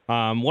on.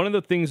 One of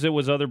the things that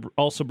was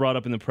also brought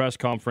up in the press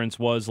conference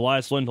was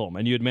Elias Lindholm,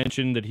 and you had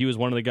mentioned that he was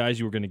one of the guys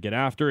you were going to get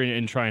after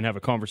and try and have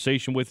a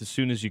conversation with as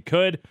soon as you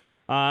could.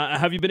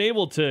 Have you been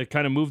able to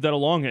kind of move that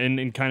along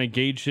and kind of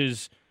gauge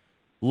his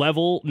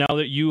level now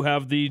that you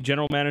have the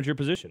general manager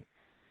position?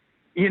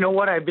 You know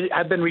what?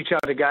 I've been reaching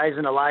out to guys,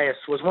 and Elias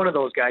was one of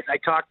those guys. I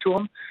talked to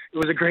him. It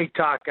was a great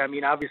talk. I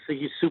mean, obviously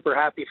he's super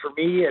happy for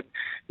me,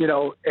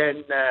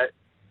 and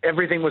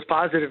everything was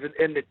positive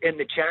in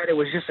the chat. It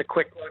was just a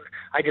quick one.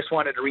 I just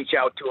wanted to reach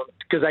out to him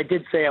because I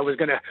did say I was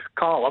going to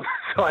call him.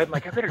 So I'm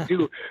like, I better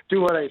do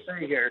what I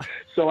say here.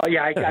 So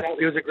yeah, I got out.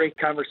 It was a great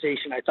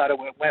conversation. I thought it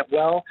went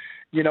well.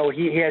 He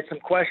had some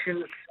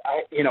questions.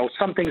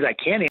 Some things I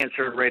can't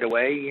answer right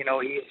away.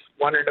 He's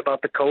wondering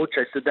about the coach.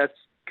 I said that's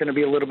going to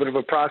be a little bit of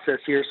a process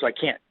here, so I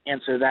can't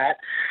answer that.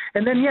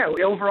 And then,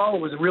 overall,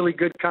 it was a really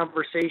good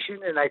conversation,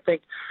 and I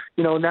think,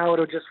 now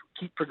it'll just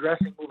keep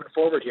progressing moving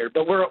forward here.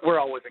 But we're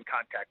always in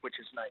contact, which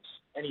is nice.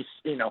 And he's,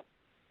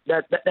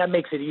 that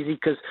makes it easy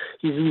because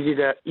he's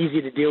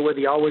easy to deal with.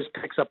 He always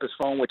picks up his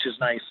phone, which is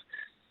nice.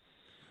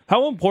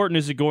 How important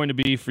is it going to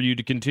be for you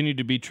to continue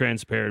to be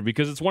transparent?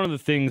 Because it's one of the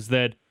things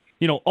that,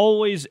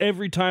 always,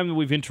 every time that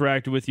we've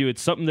interacted with you,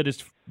 it's something that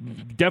has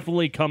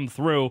definitely come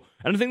through.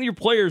 And I think that your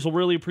players will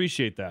really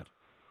appreciate that.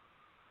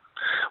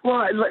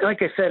 Well,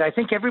 like I said, I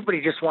think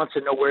everybody just wants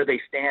to know where they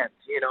stand.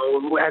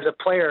 As a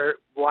player,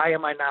 why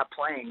am I not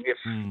playing? If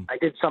I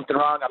did something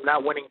wrong, I'm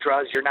not winning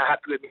draws, you're not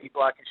happy with me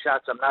blocking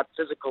shots, I'm not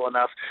physical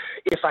enough.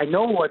 If I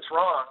know what's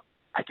wrong,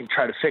 I can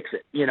try to fix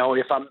it.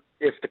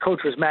 If the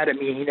coach was mad at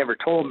me and he never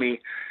told me,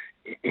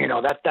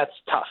 that's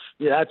tough.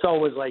 Yeah, that's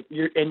always like I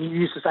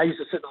used to sit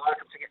in the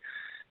locker room thinking,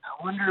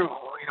 I wonder,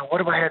 what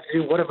have I had to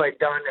do? What have I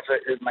done?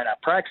 Am I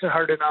not practicing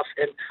hard enough?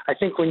 And I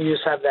think when you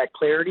just have that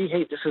clarity,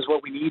 hey, this is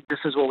what we need, this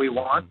is what we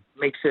want,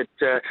 makes it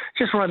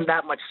just run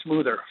that much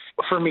smoother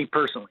for me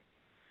personally.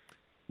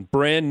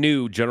 Brand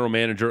new general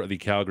manager of the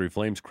Calgary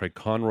Flames, Craig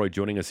Conroy,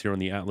 joining us here on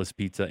the Atlas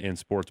Pizza and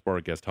Sports Bar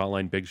guest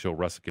hotline. Big Show,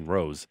 Russick and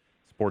Rose,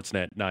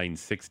 Sportsnet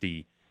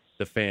 960.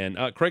 The Fan.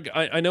 Craig,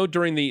 I know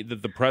during the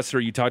presser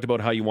you talked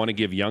about how you want to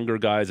give younger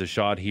guys a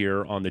shot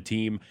here on the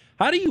team.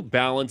 How do you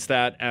balance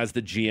that as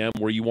the GM,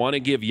 where you want to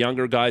give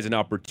younger guys an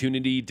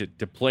opportunity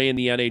to play in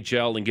the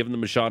NHL and give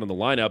them a shot in the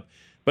lineup,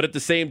 but at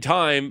the same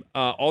time,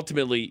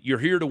 ultimately, you're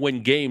here to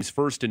win games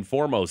first and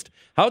foremost.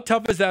 How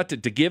tough is that to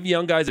give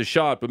young guys a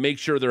shot, but make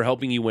sure they're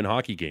helping you win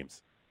hockey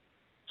games?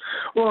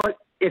 Well,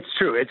 it's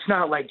true. It's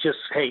not like just,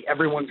 hey,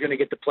 everyone's going to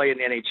get to play in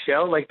the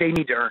NHL. Like, they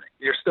need to earn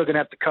it. You're still going to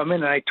have to come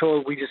in. And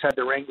we just had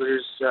the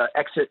Wranglers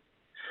exit.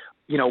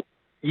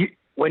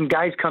 When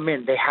guys come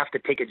in, they have to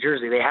take a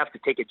jersey. They have to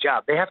take a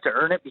job. They have to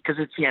earn it because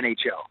it's the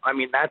NHL. I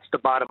mean, that's the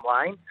bottom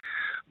line.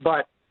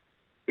 But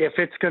if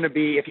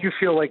you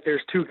feel like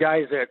there's 2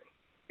 guys that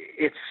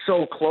it's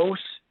so close,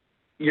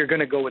 you're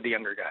going to go with the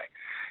younger guy.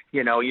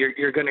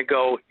 you're going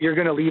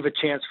to leave a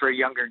chance for a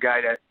younger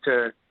guy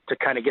to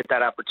kind of get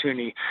that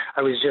opportunity.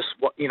 I was just,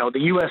 the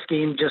U.S.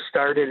 game just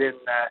started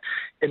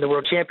in the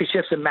World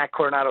Championships, and Matt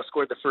Coronado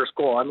scored the first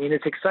goal. I mean,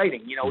 it's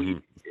exciting.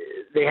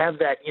 They have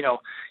that,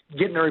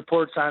 getting the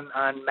reports on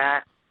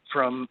Matt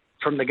from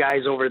the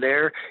guys over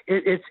there.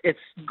 It's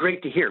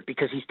great to hear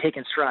because he's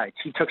taken strides.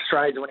 He took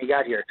strides when he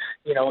got here.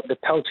 The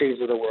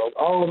Pelches of the world,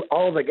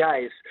 all the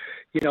guys,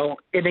 and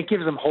it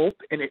gives them hope.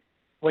 And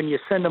when you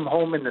send them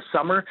home in the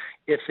summer,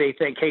 if they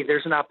think, hey,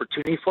 there's an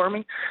opportunity for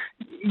me,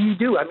 you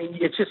do. I mean,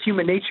 it's just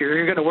human nature.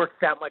 You're going to work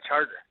that much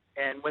harder.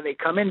 And when they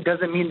come in,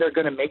 doesn't mean they're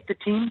going to make the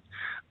team,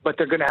 but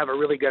they're going to have a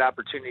really good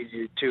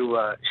opportunity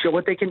to show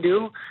what they can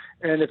do.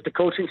 And if the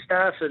coaching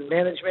staff and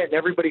management and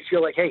everybody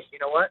feel like, hey, you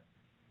know what?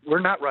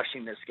 We're not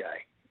rushing this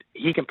guy.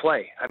 He can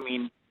play. I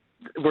mean,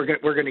 we're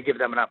going to give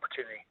them an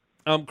opportunity.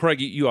 Craig,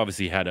 you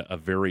obviously had a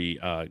very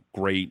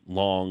great,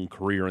 long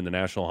career in the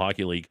National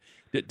Hockey League.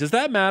 Does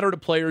that matter to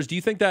players? Do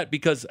you think that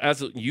because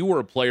as you were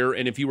a player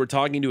and if you were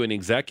talking to an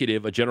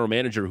executive, a general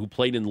manager who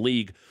played in the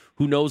league,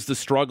 who knows the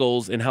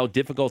struggles and how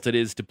difficult it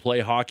is to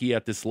play hockey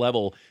at this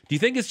level, do you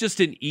think it's just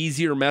an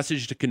easier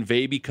message to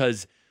convey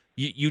because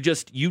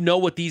you know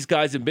what these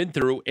guys have been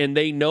through and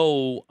they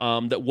know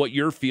that what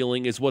you're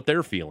feeling is what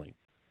they're feeling?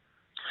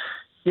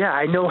 Yeah,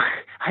 I know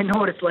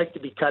what it's like to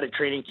be cut at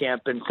training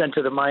camp and sent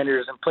to the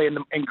minors and play in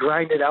them and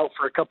grind it out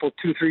for a couple,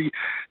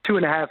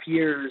 2.5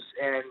 years.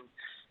 And,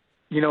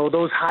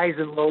 those highs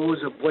and lows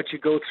of what you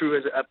go through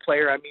as a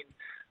player. I mean,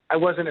 I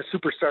wasn't a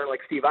superstar like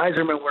Steve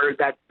Yzerman where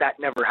that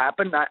never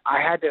happened.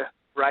 I had to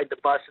ride the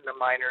bus in the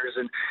minors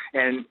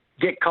and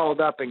get called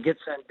up and get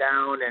sent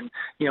down and,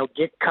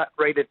 get cut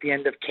right at the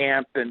end of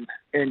camp and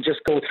just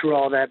go through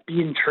all that,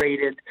 being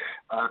traded.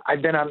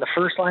 I've been on the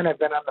first line. I've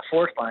been on the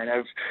fourth line.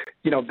 I've,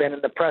 been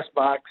in the press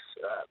box,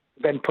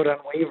 been put on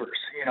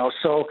waivers,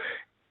 so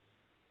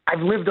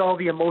I've lived all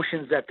the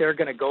emotions that they're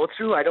going to go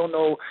through. I don't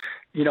know,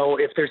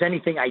 if there's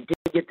anything I did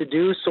get to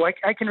do, so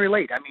I can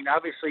relate. I mean,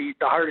 obviously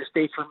the hardest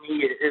day for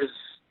me is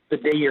the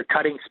day you're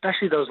cutting,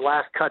 especially those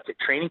last cuts at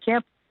training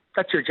camp.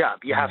 That's your job.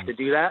 You have to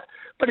do that,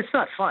 but it's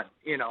not fun.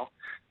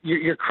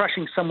 You're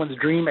crushing someone's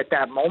dream at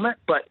that moment,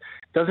 but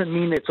doesn't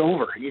mean it's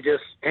over. You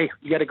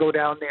got to go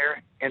down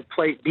there and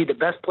be the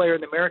best player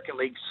in the American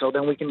League, so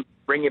then we can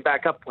bring you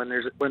back up when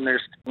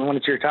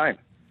it's your time.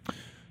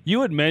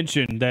 You had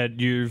mentioned that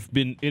you've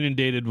been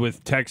inundated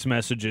with text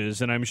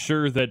messages, and I'm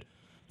sure that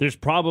there's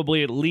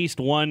probably at least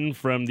one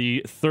from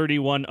the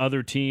 31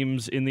 other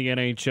teams in the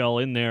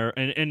NHL in there.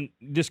 And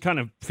this kind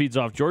of feeds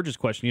off George's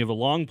question. You have a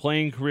long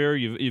playing career.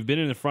 You've been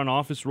in the front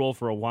office role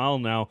for a while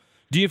now.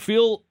 Do you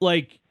feel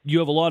like you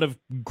have a lot of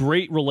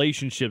great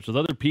relationships with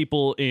other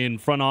people in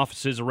front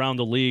offices around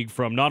the league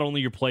from not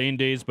only your playing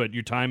days, but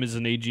your time as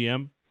an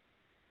AGM?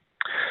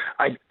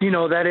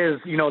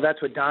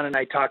 That's what Don and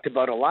I talked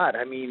about a lot.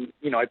 I mean,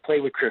 I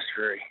played with Chris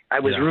Drury. I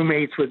was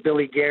roommates with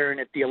Billy Guerin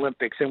at the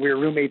Olympics, and we were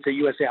roommates at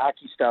USA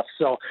Hockey Stuff.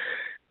 So,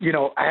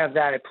 I have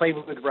that. I played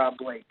with Rob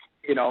Blake,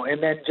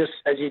 and then just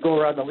as you go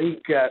around the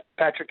league,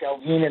 Patrick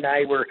Alvin and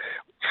I were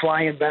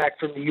flying back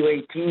from the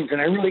U18s,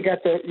 and I really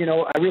got to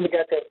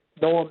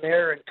know him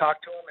there and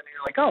talk to him, and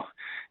you're like,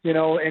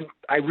 oh, and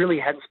I really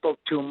hadn't spoke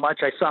to him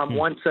much. I saw him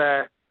once,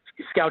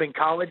 scouting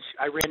college.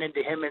 I ran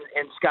into him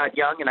and Scott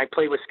Young, and I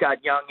played with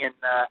Scott Young in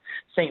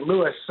St.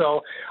 Louis.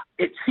 So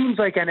it seems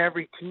like on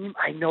every team,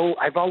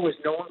 I've always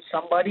known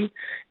somebody,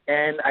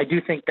 and I do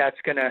think that's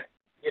going to,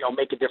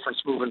 make a difference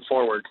moving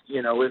forward.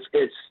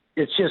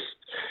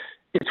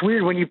 It's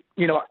weird when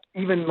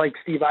even like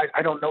Steve,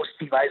 I don't know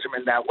Steve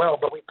Yzerman that well,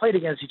 but we played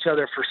against each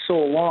other for so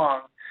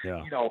long.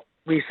 Yeah.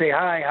 We say,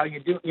 hi, how you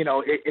doing?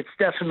 It's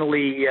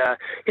definitely,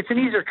 it's an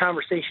easier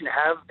conversation to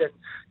have than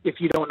if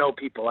you don't know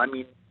people. I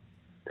mean,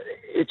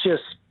 it's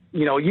just,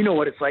 you know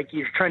what it's like.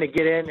 You're trying to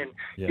get in and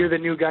you're the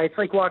new guy. It's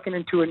like walking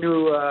into a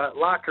new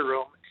locker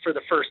room for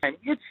the first time.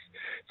 It's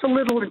a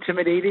little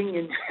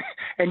intimidating,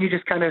 and you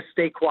just kind of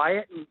stay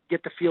quiet and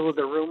get the feel of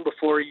the room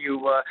before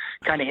you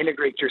kind of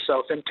integrate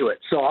yourself into it.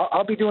 So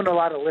I'll be doing a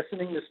lot of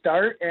listening to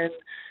start and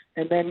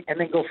then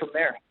go from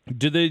there.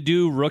 Do they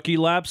do rookie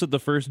laps at the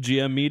first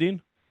GM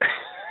meeting?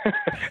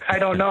 I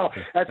don't know.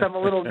 I'm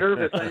a little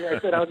nervous. I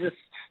said I'll just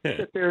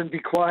sit there and be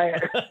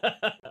quiet.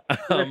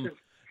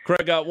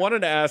 Craig, I wanted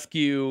to ask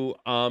you,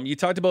 you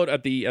talked about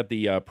at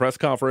the press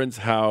conference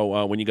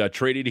how when you got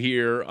traded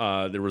here,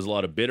 there was a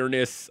lot of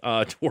bitterness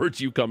towards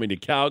you coming to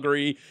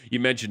Calgary. You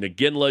mentioned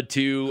Iginla,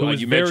 too. Who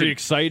was very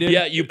excited.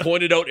 Yeah, you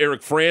pointed out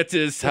Eric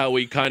Francis, how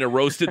he kind of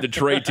roasted the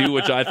trade, too,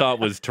 which I thought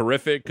was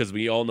terrific because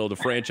we all know the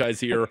franchise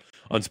here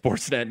on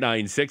Sportsnet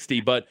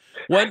 960. But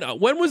when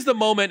was the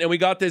moment, and we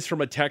got this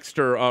from a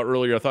texter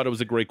earlier, I thought it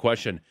was a great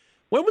question.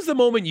 When was the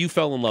moment you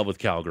fell in love with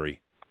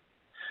Calgary?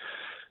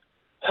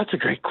 That's a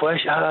great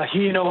question. I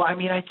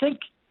think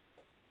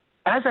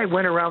as I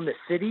went around the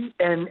city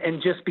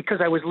and just because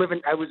I was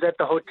at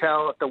the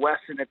hotel at the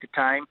Westin at the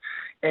time,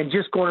 and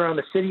just going around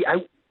the city,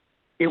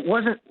 it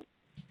wasn't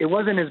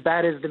as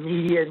bad as the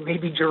media and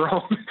maybe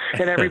Jerome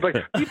and everybody.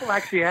 People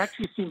actually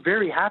seem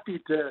very happy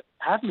to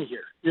have me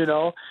here,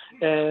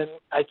 and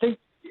I think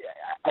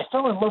I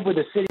fell in love with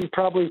the city.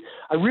 Probably,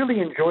 I really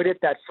enjoyed it.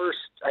 That first,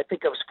 I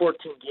think it was 14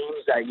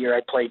 games that year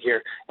I played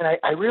here, and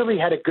I really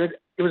had it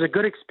was a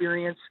good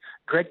experience.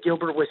 Greg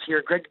Gilbert was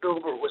here. Greg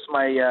Gilbert was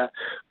my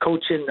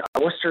coach in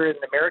Worcester in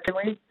the American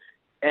League.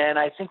 And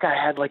I think I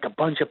had like a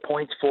bunch of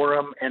points for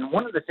him. And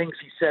one of the things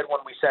he said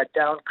when we sat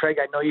down, Craig,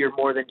 I know you're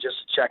more than just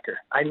a checker.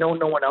 I know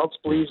no one else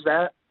believes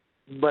that,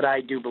 but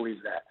I do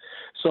believe that.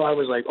 So I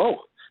was like,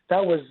 oh,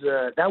 that was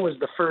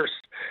the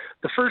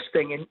first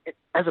thing. And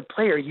as a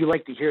player, you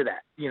like to hear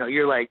that. You know,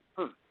 you're like,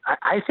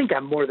 I think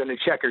I'm more than a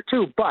checker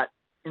too. But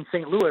in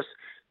St. Louis,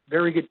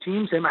 very good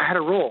teams, and I had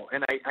a role,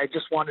 and I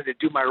just wanted to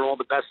do my role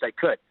the best I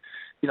could.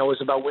 You know, it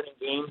was about winning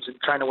games and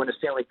trying to win a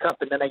Stanley Cup.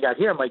 And then I got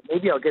here. I'm like,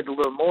 maybe I'll get a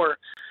little more.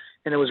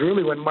 And it was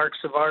really when Mark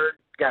Savard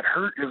got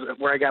hurt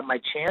where I got my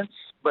chance.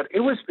 But it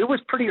was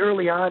pretty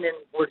early on, and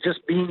we're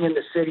just being in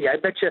the city. I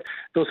bet you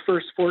those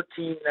first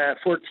 14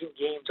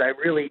 games, I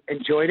really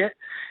enjoyed it.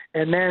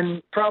 And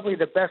then probably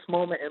the best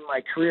moment in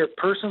my career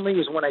personally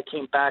was when I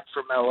came back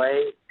from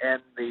L.A.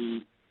 and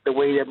the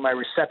way that my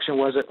reception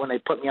was when they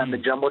put me on the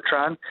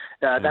Jumbotron.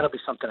 That'll be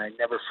something I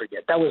never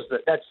forget.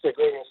 That's the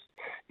greatest,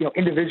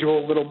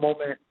 individual little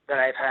moment that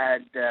I've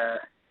had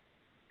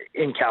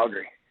in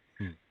Calgary.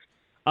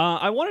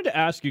 I wanted to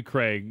ask you,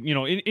 Craig,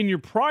 in your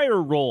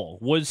prior role,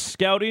 was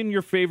scouting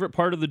your favorite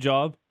part of the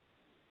job?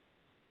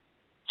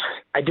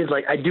 I do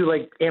like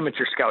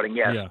amateur scouting.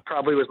 Yes, yeah.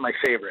 Probably was my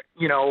favorite.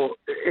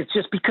 It's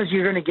just because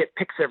you're going to get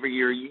picks every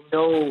year.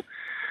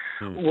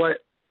 What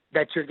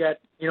that you're got.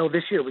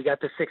 This year we got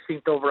the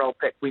 16th overall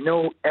pick. We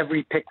know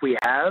every pick we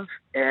have,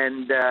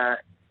 and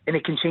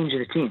it can change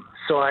the team.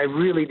 So I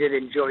really did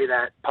enjoy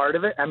that part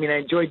of it. I mean, I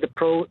enjoyed the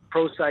pro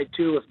side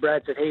too. If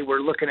Brad said, "Hey, we're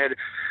looking at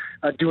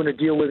doing a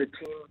deal with a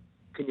team.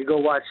 Can you go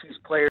watch these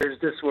players?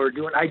 This we're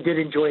doing." I did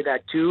enjoy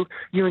that too.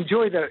 You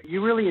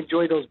really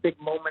enjoy those big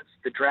moments.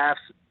 The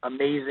draft's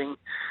amazing.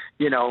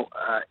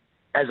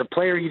 As a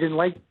player, you didn't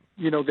like,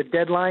 the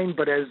deadline,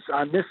 but as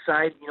on this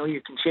side,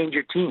 you can change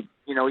your team.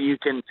 You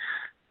can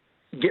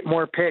get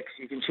more picks.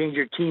 You can change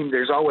your team.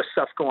 There's always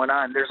stuff going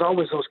on. There's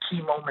always those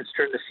key moments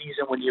during the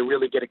season when you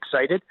really get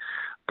excited.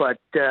 But,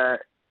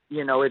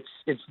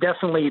 it's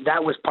definitely,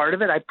 that was part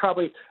of it. I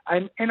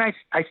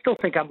still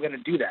think I'm going to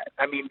do that.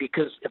 I mean,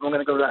 because if I'm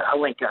going to go to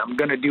Alinka, I'm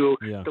going to do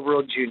the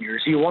World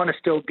Juniors. You want to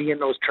still be in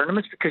those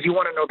tournaments because you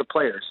want to know the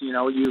players.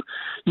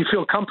 You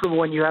feel comfortable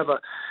when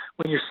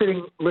when you're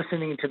sitting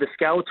listening to the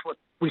scouts. When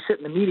we sit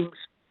in the meetings,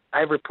 I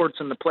have reports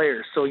on the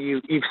players. So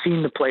you've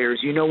seen the players,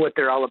 you know what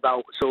they're all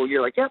about. So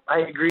you're like, yep, I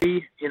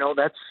agree.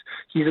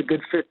 He's a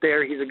good fit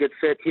there. He's a good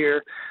fit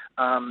here.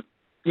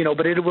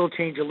 But it will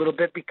change a little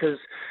bit because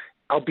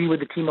I'll be with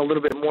the team a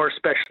little bit more,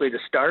 especially to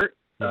start,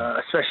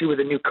 especially with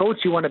a new coach.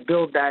 You want to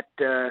build that,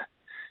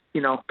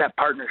 that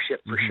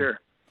partnership for sure.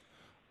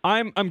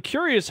 I'm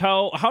curious,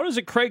 how does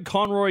a Craig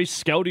Conroy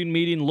scouting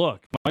meeting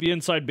look? Might be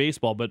inside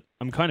baseball, but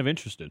I'm kind of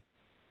interested.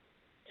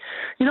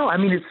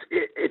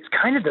 It's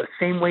kind of the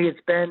same way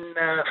it's been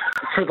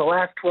for the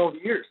last 12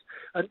 years.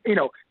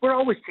 We're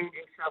always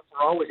changing stuff.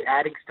 We're always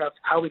adding stuff,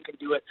 how we can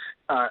do it.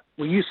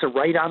 We used to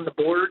write on the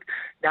board.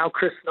 Now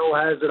Chris Snow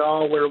has it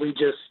all where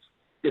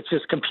it's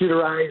just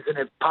computerized and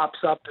it pops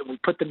up and we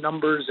put the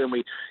numbers and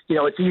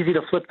it's easy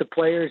to flip the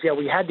players. Yeah,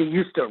 we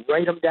used to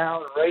write them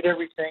down and write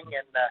everything,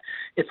 and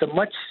it's a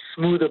much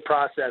smoother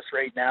process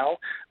right now.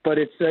 But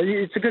it's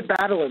a good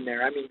battle in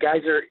there. I mean,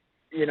 guys are,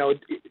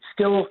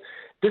 still.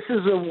 This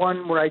is the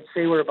one where I'd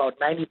say we're about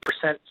 90%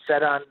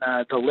 set on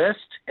the list,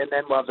 and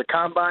then we'll have the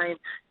combine,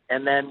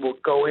 and then we'll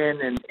go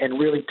in and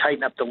really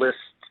tighten up the list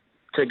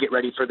to get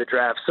ready for the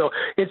draft. So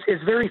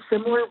it's very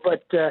similar,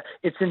 but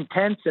it's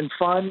intense and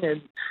fun, and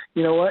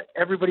you know what?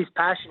 Everybody's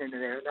passionate in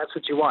there, and that's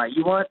what you want.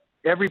 You want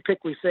every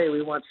pick we say,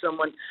 we want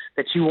someone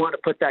that you want to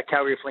put that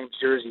Calgary Flames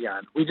jersey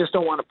on. We just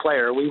don't want a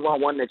player. We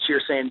want one that you're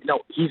saying,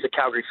 no, he's a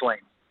Calgary Flame.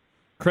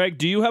 Craig,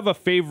 do you have a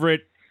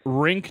favorite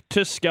rink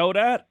to scout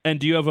at, and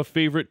do you have a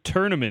favorite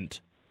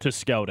tournament to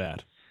scout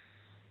at?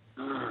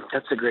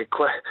 That's a great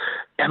question.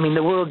 I mean,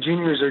 the World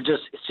Juniors are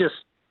just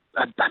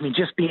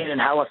being in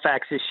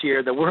Halifax this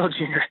year, the World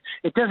Junior,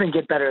 it doesn't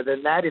get better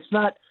than that. It's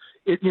not,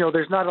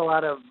 there's not a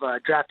lot of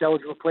draft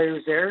eligible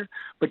players there,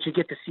 but you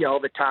get to see all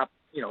the top,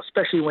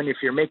 especially if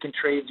you're making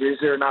trades, is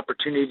there an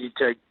opportunity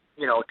to,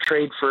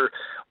 trade for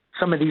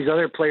some of these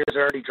other players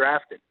already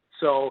drafted?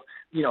 So,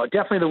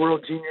 definitely the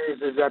World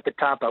Juniors is at the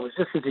top. I was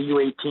just at the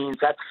U18s.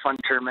 That's a fun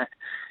tournament.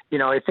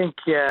 I think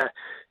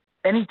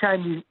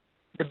anytime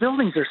the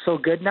buildings are so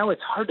good now,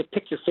 it's hard to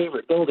pick your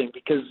favorite building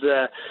because,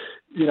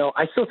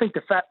 I still think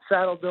the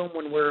Saddle Dome,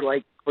 when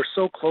we're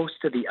so close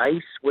to the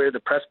ice where the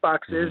press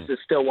box is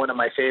still one of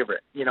my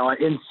favorite.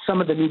 In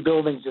some of the new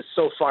buildings, it's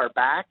so far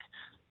back,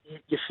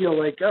 you feel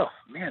like, oh,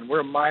 man,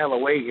 we're a mile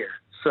away here.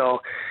 So,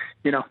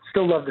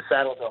 still love the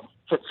Saddle Dome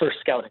for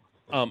scouting.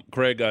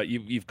 Craig,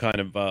 you've kind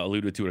of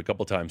alluded to it a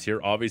couple times here.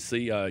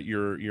 Obviously,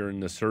 you're in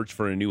the search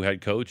for a new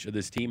head coach of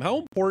this team. How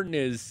important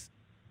is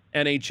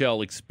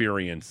NHL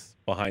experience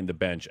behind the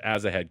bench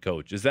as a head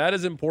coach? Is that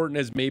as important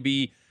as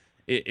maybe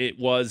it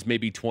was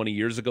 20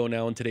 years ago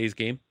now in today's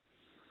game?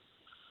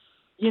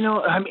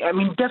 I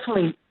mean,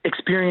 definitely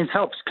experience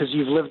helps because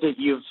you've lived it,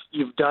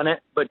 you've done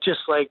it. But just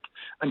like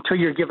until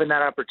you're given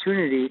that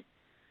opportunity,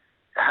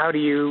 how do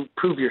you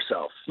prove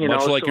yourself?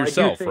 Much like So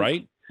yourself, think,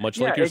 right? Much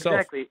like yourself.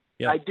 Exactly.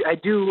 Yeah. I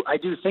do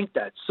think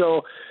that.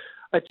 So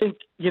I think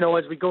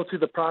as we go through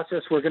the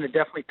process, we're going to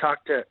definitely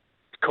talk to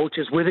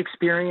coaches with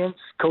experience.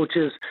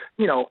 Coaches,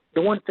 the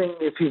one thing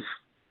if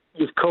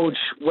you've coached,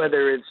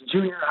 whether it's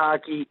junior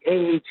hockey,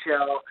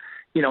 AHL,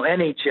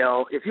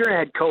 NHL, if you're a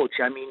head coach,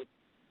 I mean,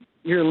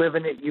 you're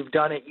living it, you've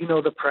done it, you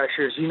know the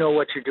pressures, you know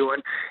what you're doing,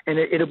 and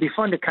it'll be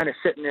fun to kind of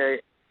sit in the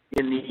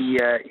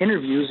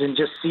interviews and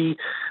just see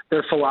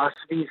their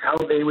philosophies, how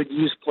they would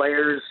use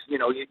players. You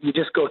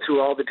just go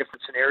through all the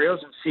different scenarios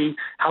and see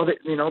how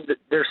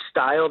their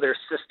style, their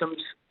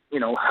systems.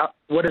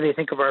 What do they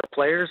think of our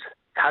players?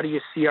 How do you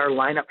see our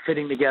lineup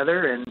fitting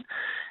together,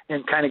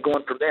 and kind of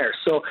going from there.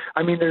 So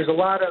I mean, there's a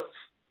lot of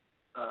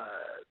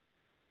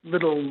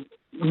little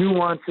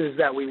nuances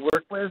that we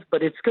work with,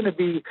 but it's going to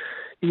be,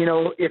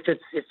 if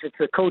it's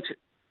a coach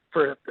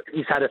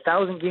he's had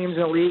 1,000 games in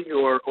the league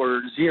or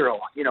 0,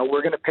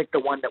 we're going to pick the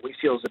one that we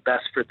feel is the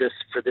best for this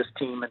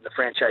team and the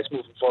franchise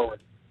moving forward.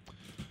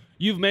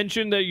 You've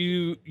mentioned that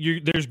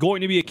there's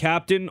going to be a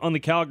captain on the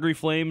Calgary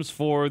Flames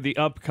for the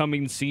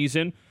upcoming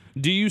season.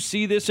 Do you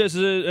see this as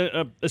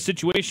a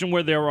situation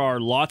where there are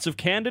lots of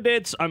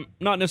candidates? I'm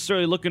not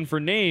necessarily looking for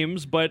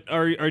names, but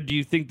do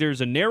you think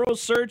there's a narrow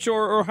search,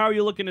 or how are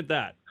you looking at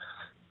that?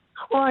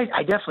 Well,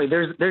 I definitely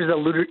there's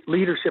a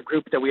leadership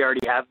group that we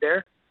already have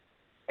there,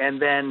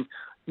 and then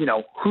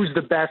who's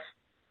the best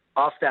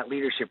off that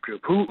leadership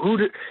group?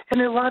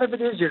 And a lot of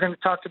it is you're going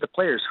to talk to the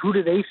players. Who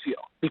do they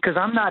feel? Because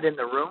I'm not in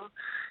the room.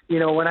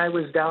 When I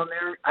was down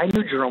there, I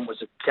knew Jerome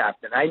was a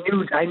captain. I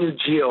knew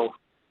Gio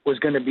was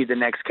going to be the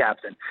next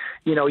captain.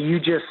 You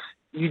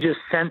just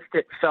sensed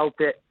it, felt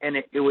it, and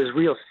it was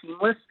real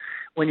seamless.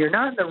 When you're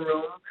not in the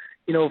room,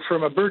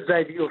 from a bird's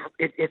eye view,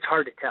 it's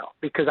hard to tell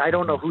because I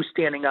don't know who's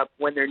standing up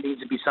when there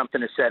needs to be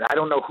something said. I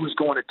don't know who's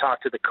going to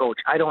talk to the coach.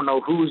 I don't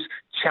know who's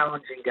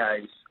challenging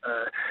guys,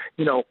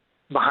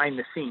 behind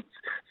the scenes.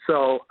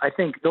 So I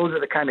think those are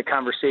the kind of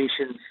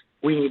conversations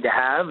we need to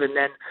have, and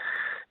then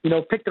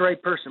pick the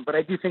right person. But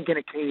I do think in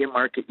a Canadian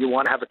market, you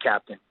want to have a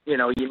captain. You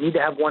need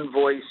to have one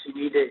voice. You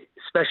need to,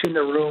 especially in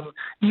the room,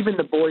 even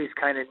the boys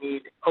kind of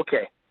need,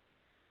 okay,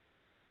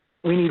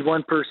 we need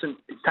one person.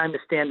 It's time to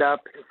stand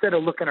up instead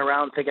of looking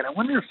around thinking, I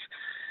wonder if,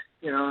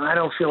 I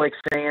don't feel like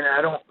saying it.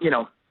 I don't,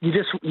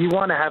 you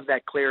want to have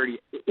that clarity.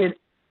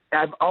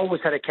 I've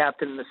always had a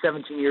captain in the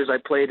 17 years I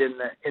played in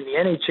the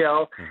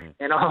NHL,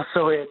 and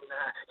also in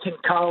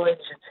college.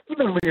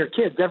 Even when you're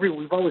kids,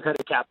 we've always had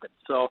a captain.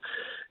 So,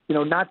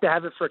 not to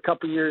have it for a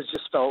couple of years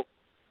just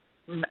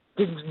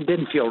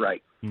didn't feel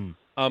right.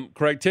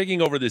 Craig,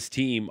 taking over this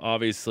team,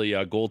 obviously,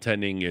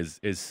 goaltending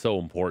is so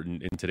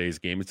important in today's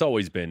game. It's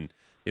always been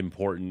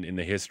important in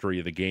the history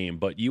of the game,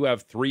 but you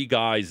have 3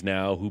 guys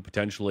now who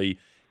potentially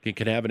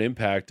can have an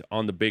impact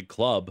on the big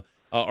club.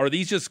 Are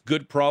these just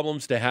good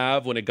problems to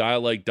have when a guy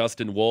like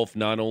Dustin Wolf,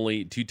 not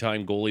only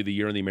 2-time goalie of the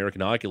year in the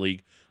American Hockey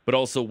League, but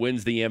also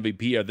wins the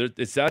MVP?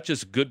 Is that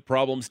just good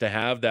problems to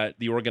have that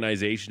the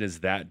organization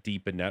is that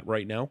deep in net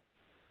right now?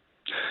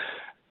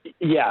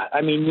 Yeah,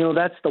 I mean,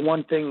 that's the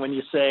one thing when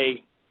you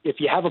say if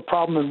you have a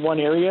problem in one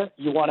area,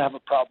 you want to have a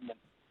problem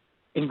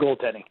in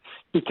goaltending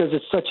because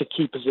it's such a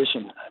key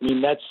position. I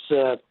mean, that's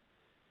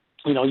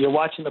you're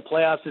watching the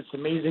playoffs. It's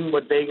amazing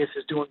what Vegas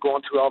is doing,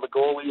 going through all the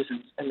goalies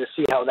and to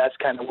see how that's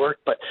kind of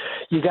worked. But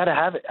you got to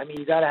have it. I mean,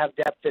 you got to have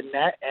depth in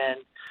net, and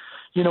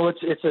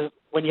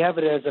when you have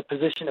it as a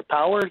position of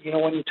power.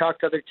 When you talk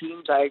to other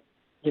teams, I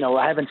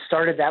haven't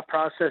started that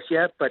process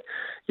yet, but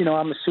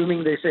I'm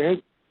assuming they say,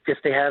 hey, if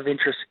they have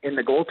interest in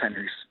the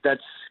goaltenders,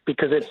 that's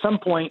because at some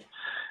point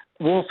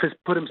Wolf has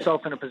put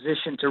himself in a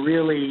position to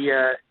really,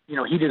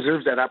 he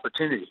deserves that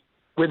opportunity.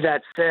 With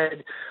that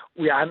said,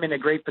 I'm in a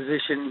great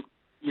position.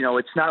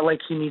 It's not like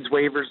he needs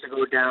waivers to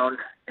go down.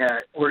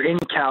 We're in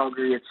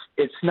Calgary.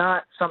 It's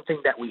not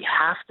something that we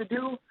have to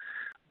do,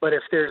 but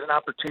if there's an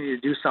opportunity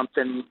to do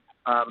something,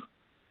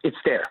 it's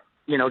there,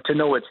 to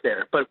know it's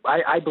there. But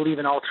I believe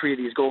in all 3 of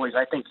these goalies.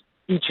 I think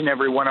each and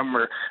every one of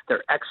them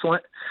they're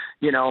excellent,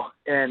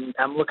 and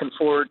I'm looking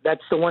forward.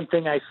 That's the one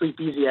thing I sleep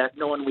easy at,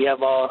 knowing we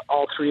have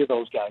all 3 of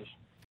those guys.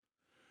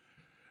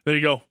 There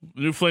you go.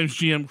 New Flames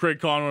GM Craig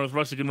Conroy with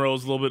Russick and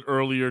Rose a little bit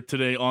earlier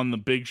today on The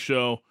Big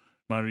Show.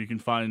 Reminder, you can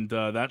find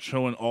that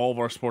show and all of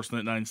our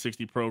Sportsnet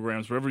 960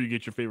 programs, wherever you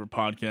get your favorite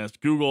podcast,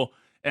 Google,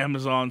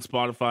 Amazon,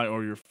 Spotify,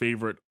 or your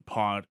favorite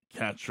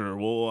podcatcher.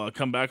 We'll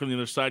come back on the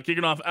other side,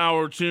 kicking off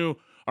hour 2,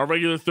 our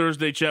regular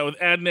Thursday chat with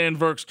Adnan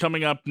Verks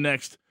coming up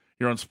next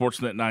here on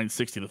Sportsnet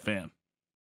 960 The Fan.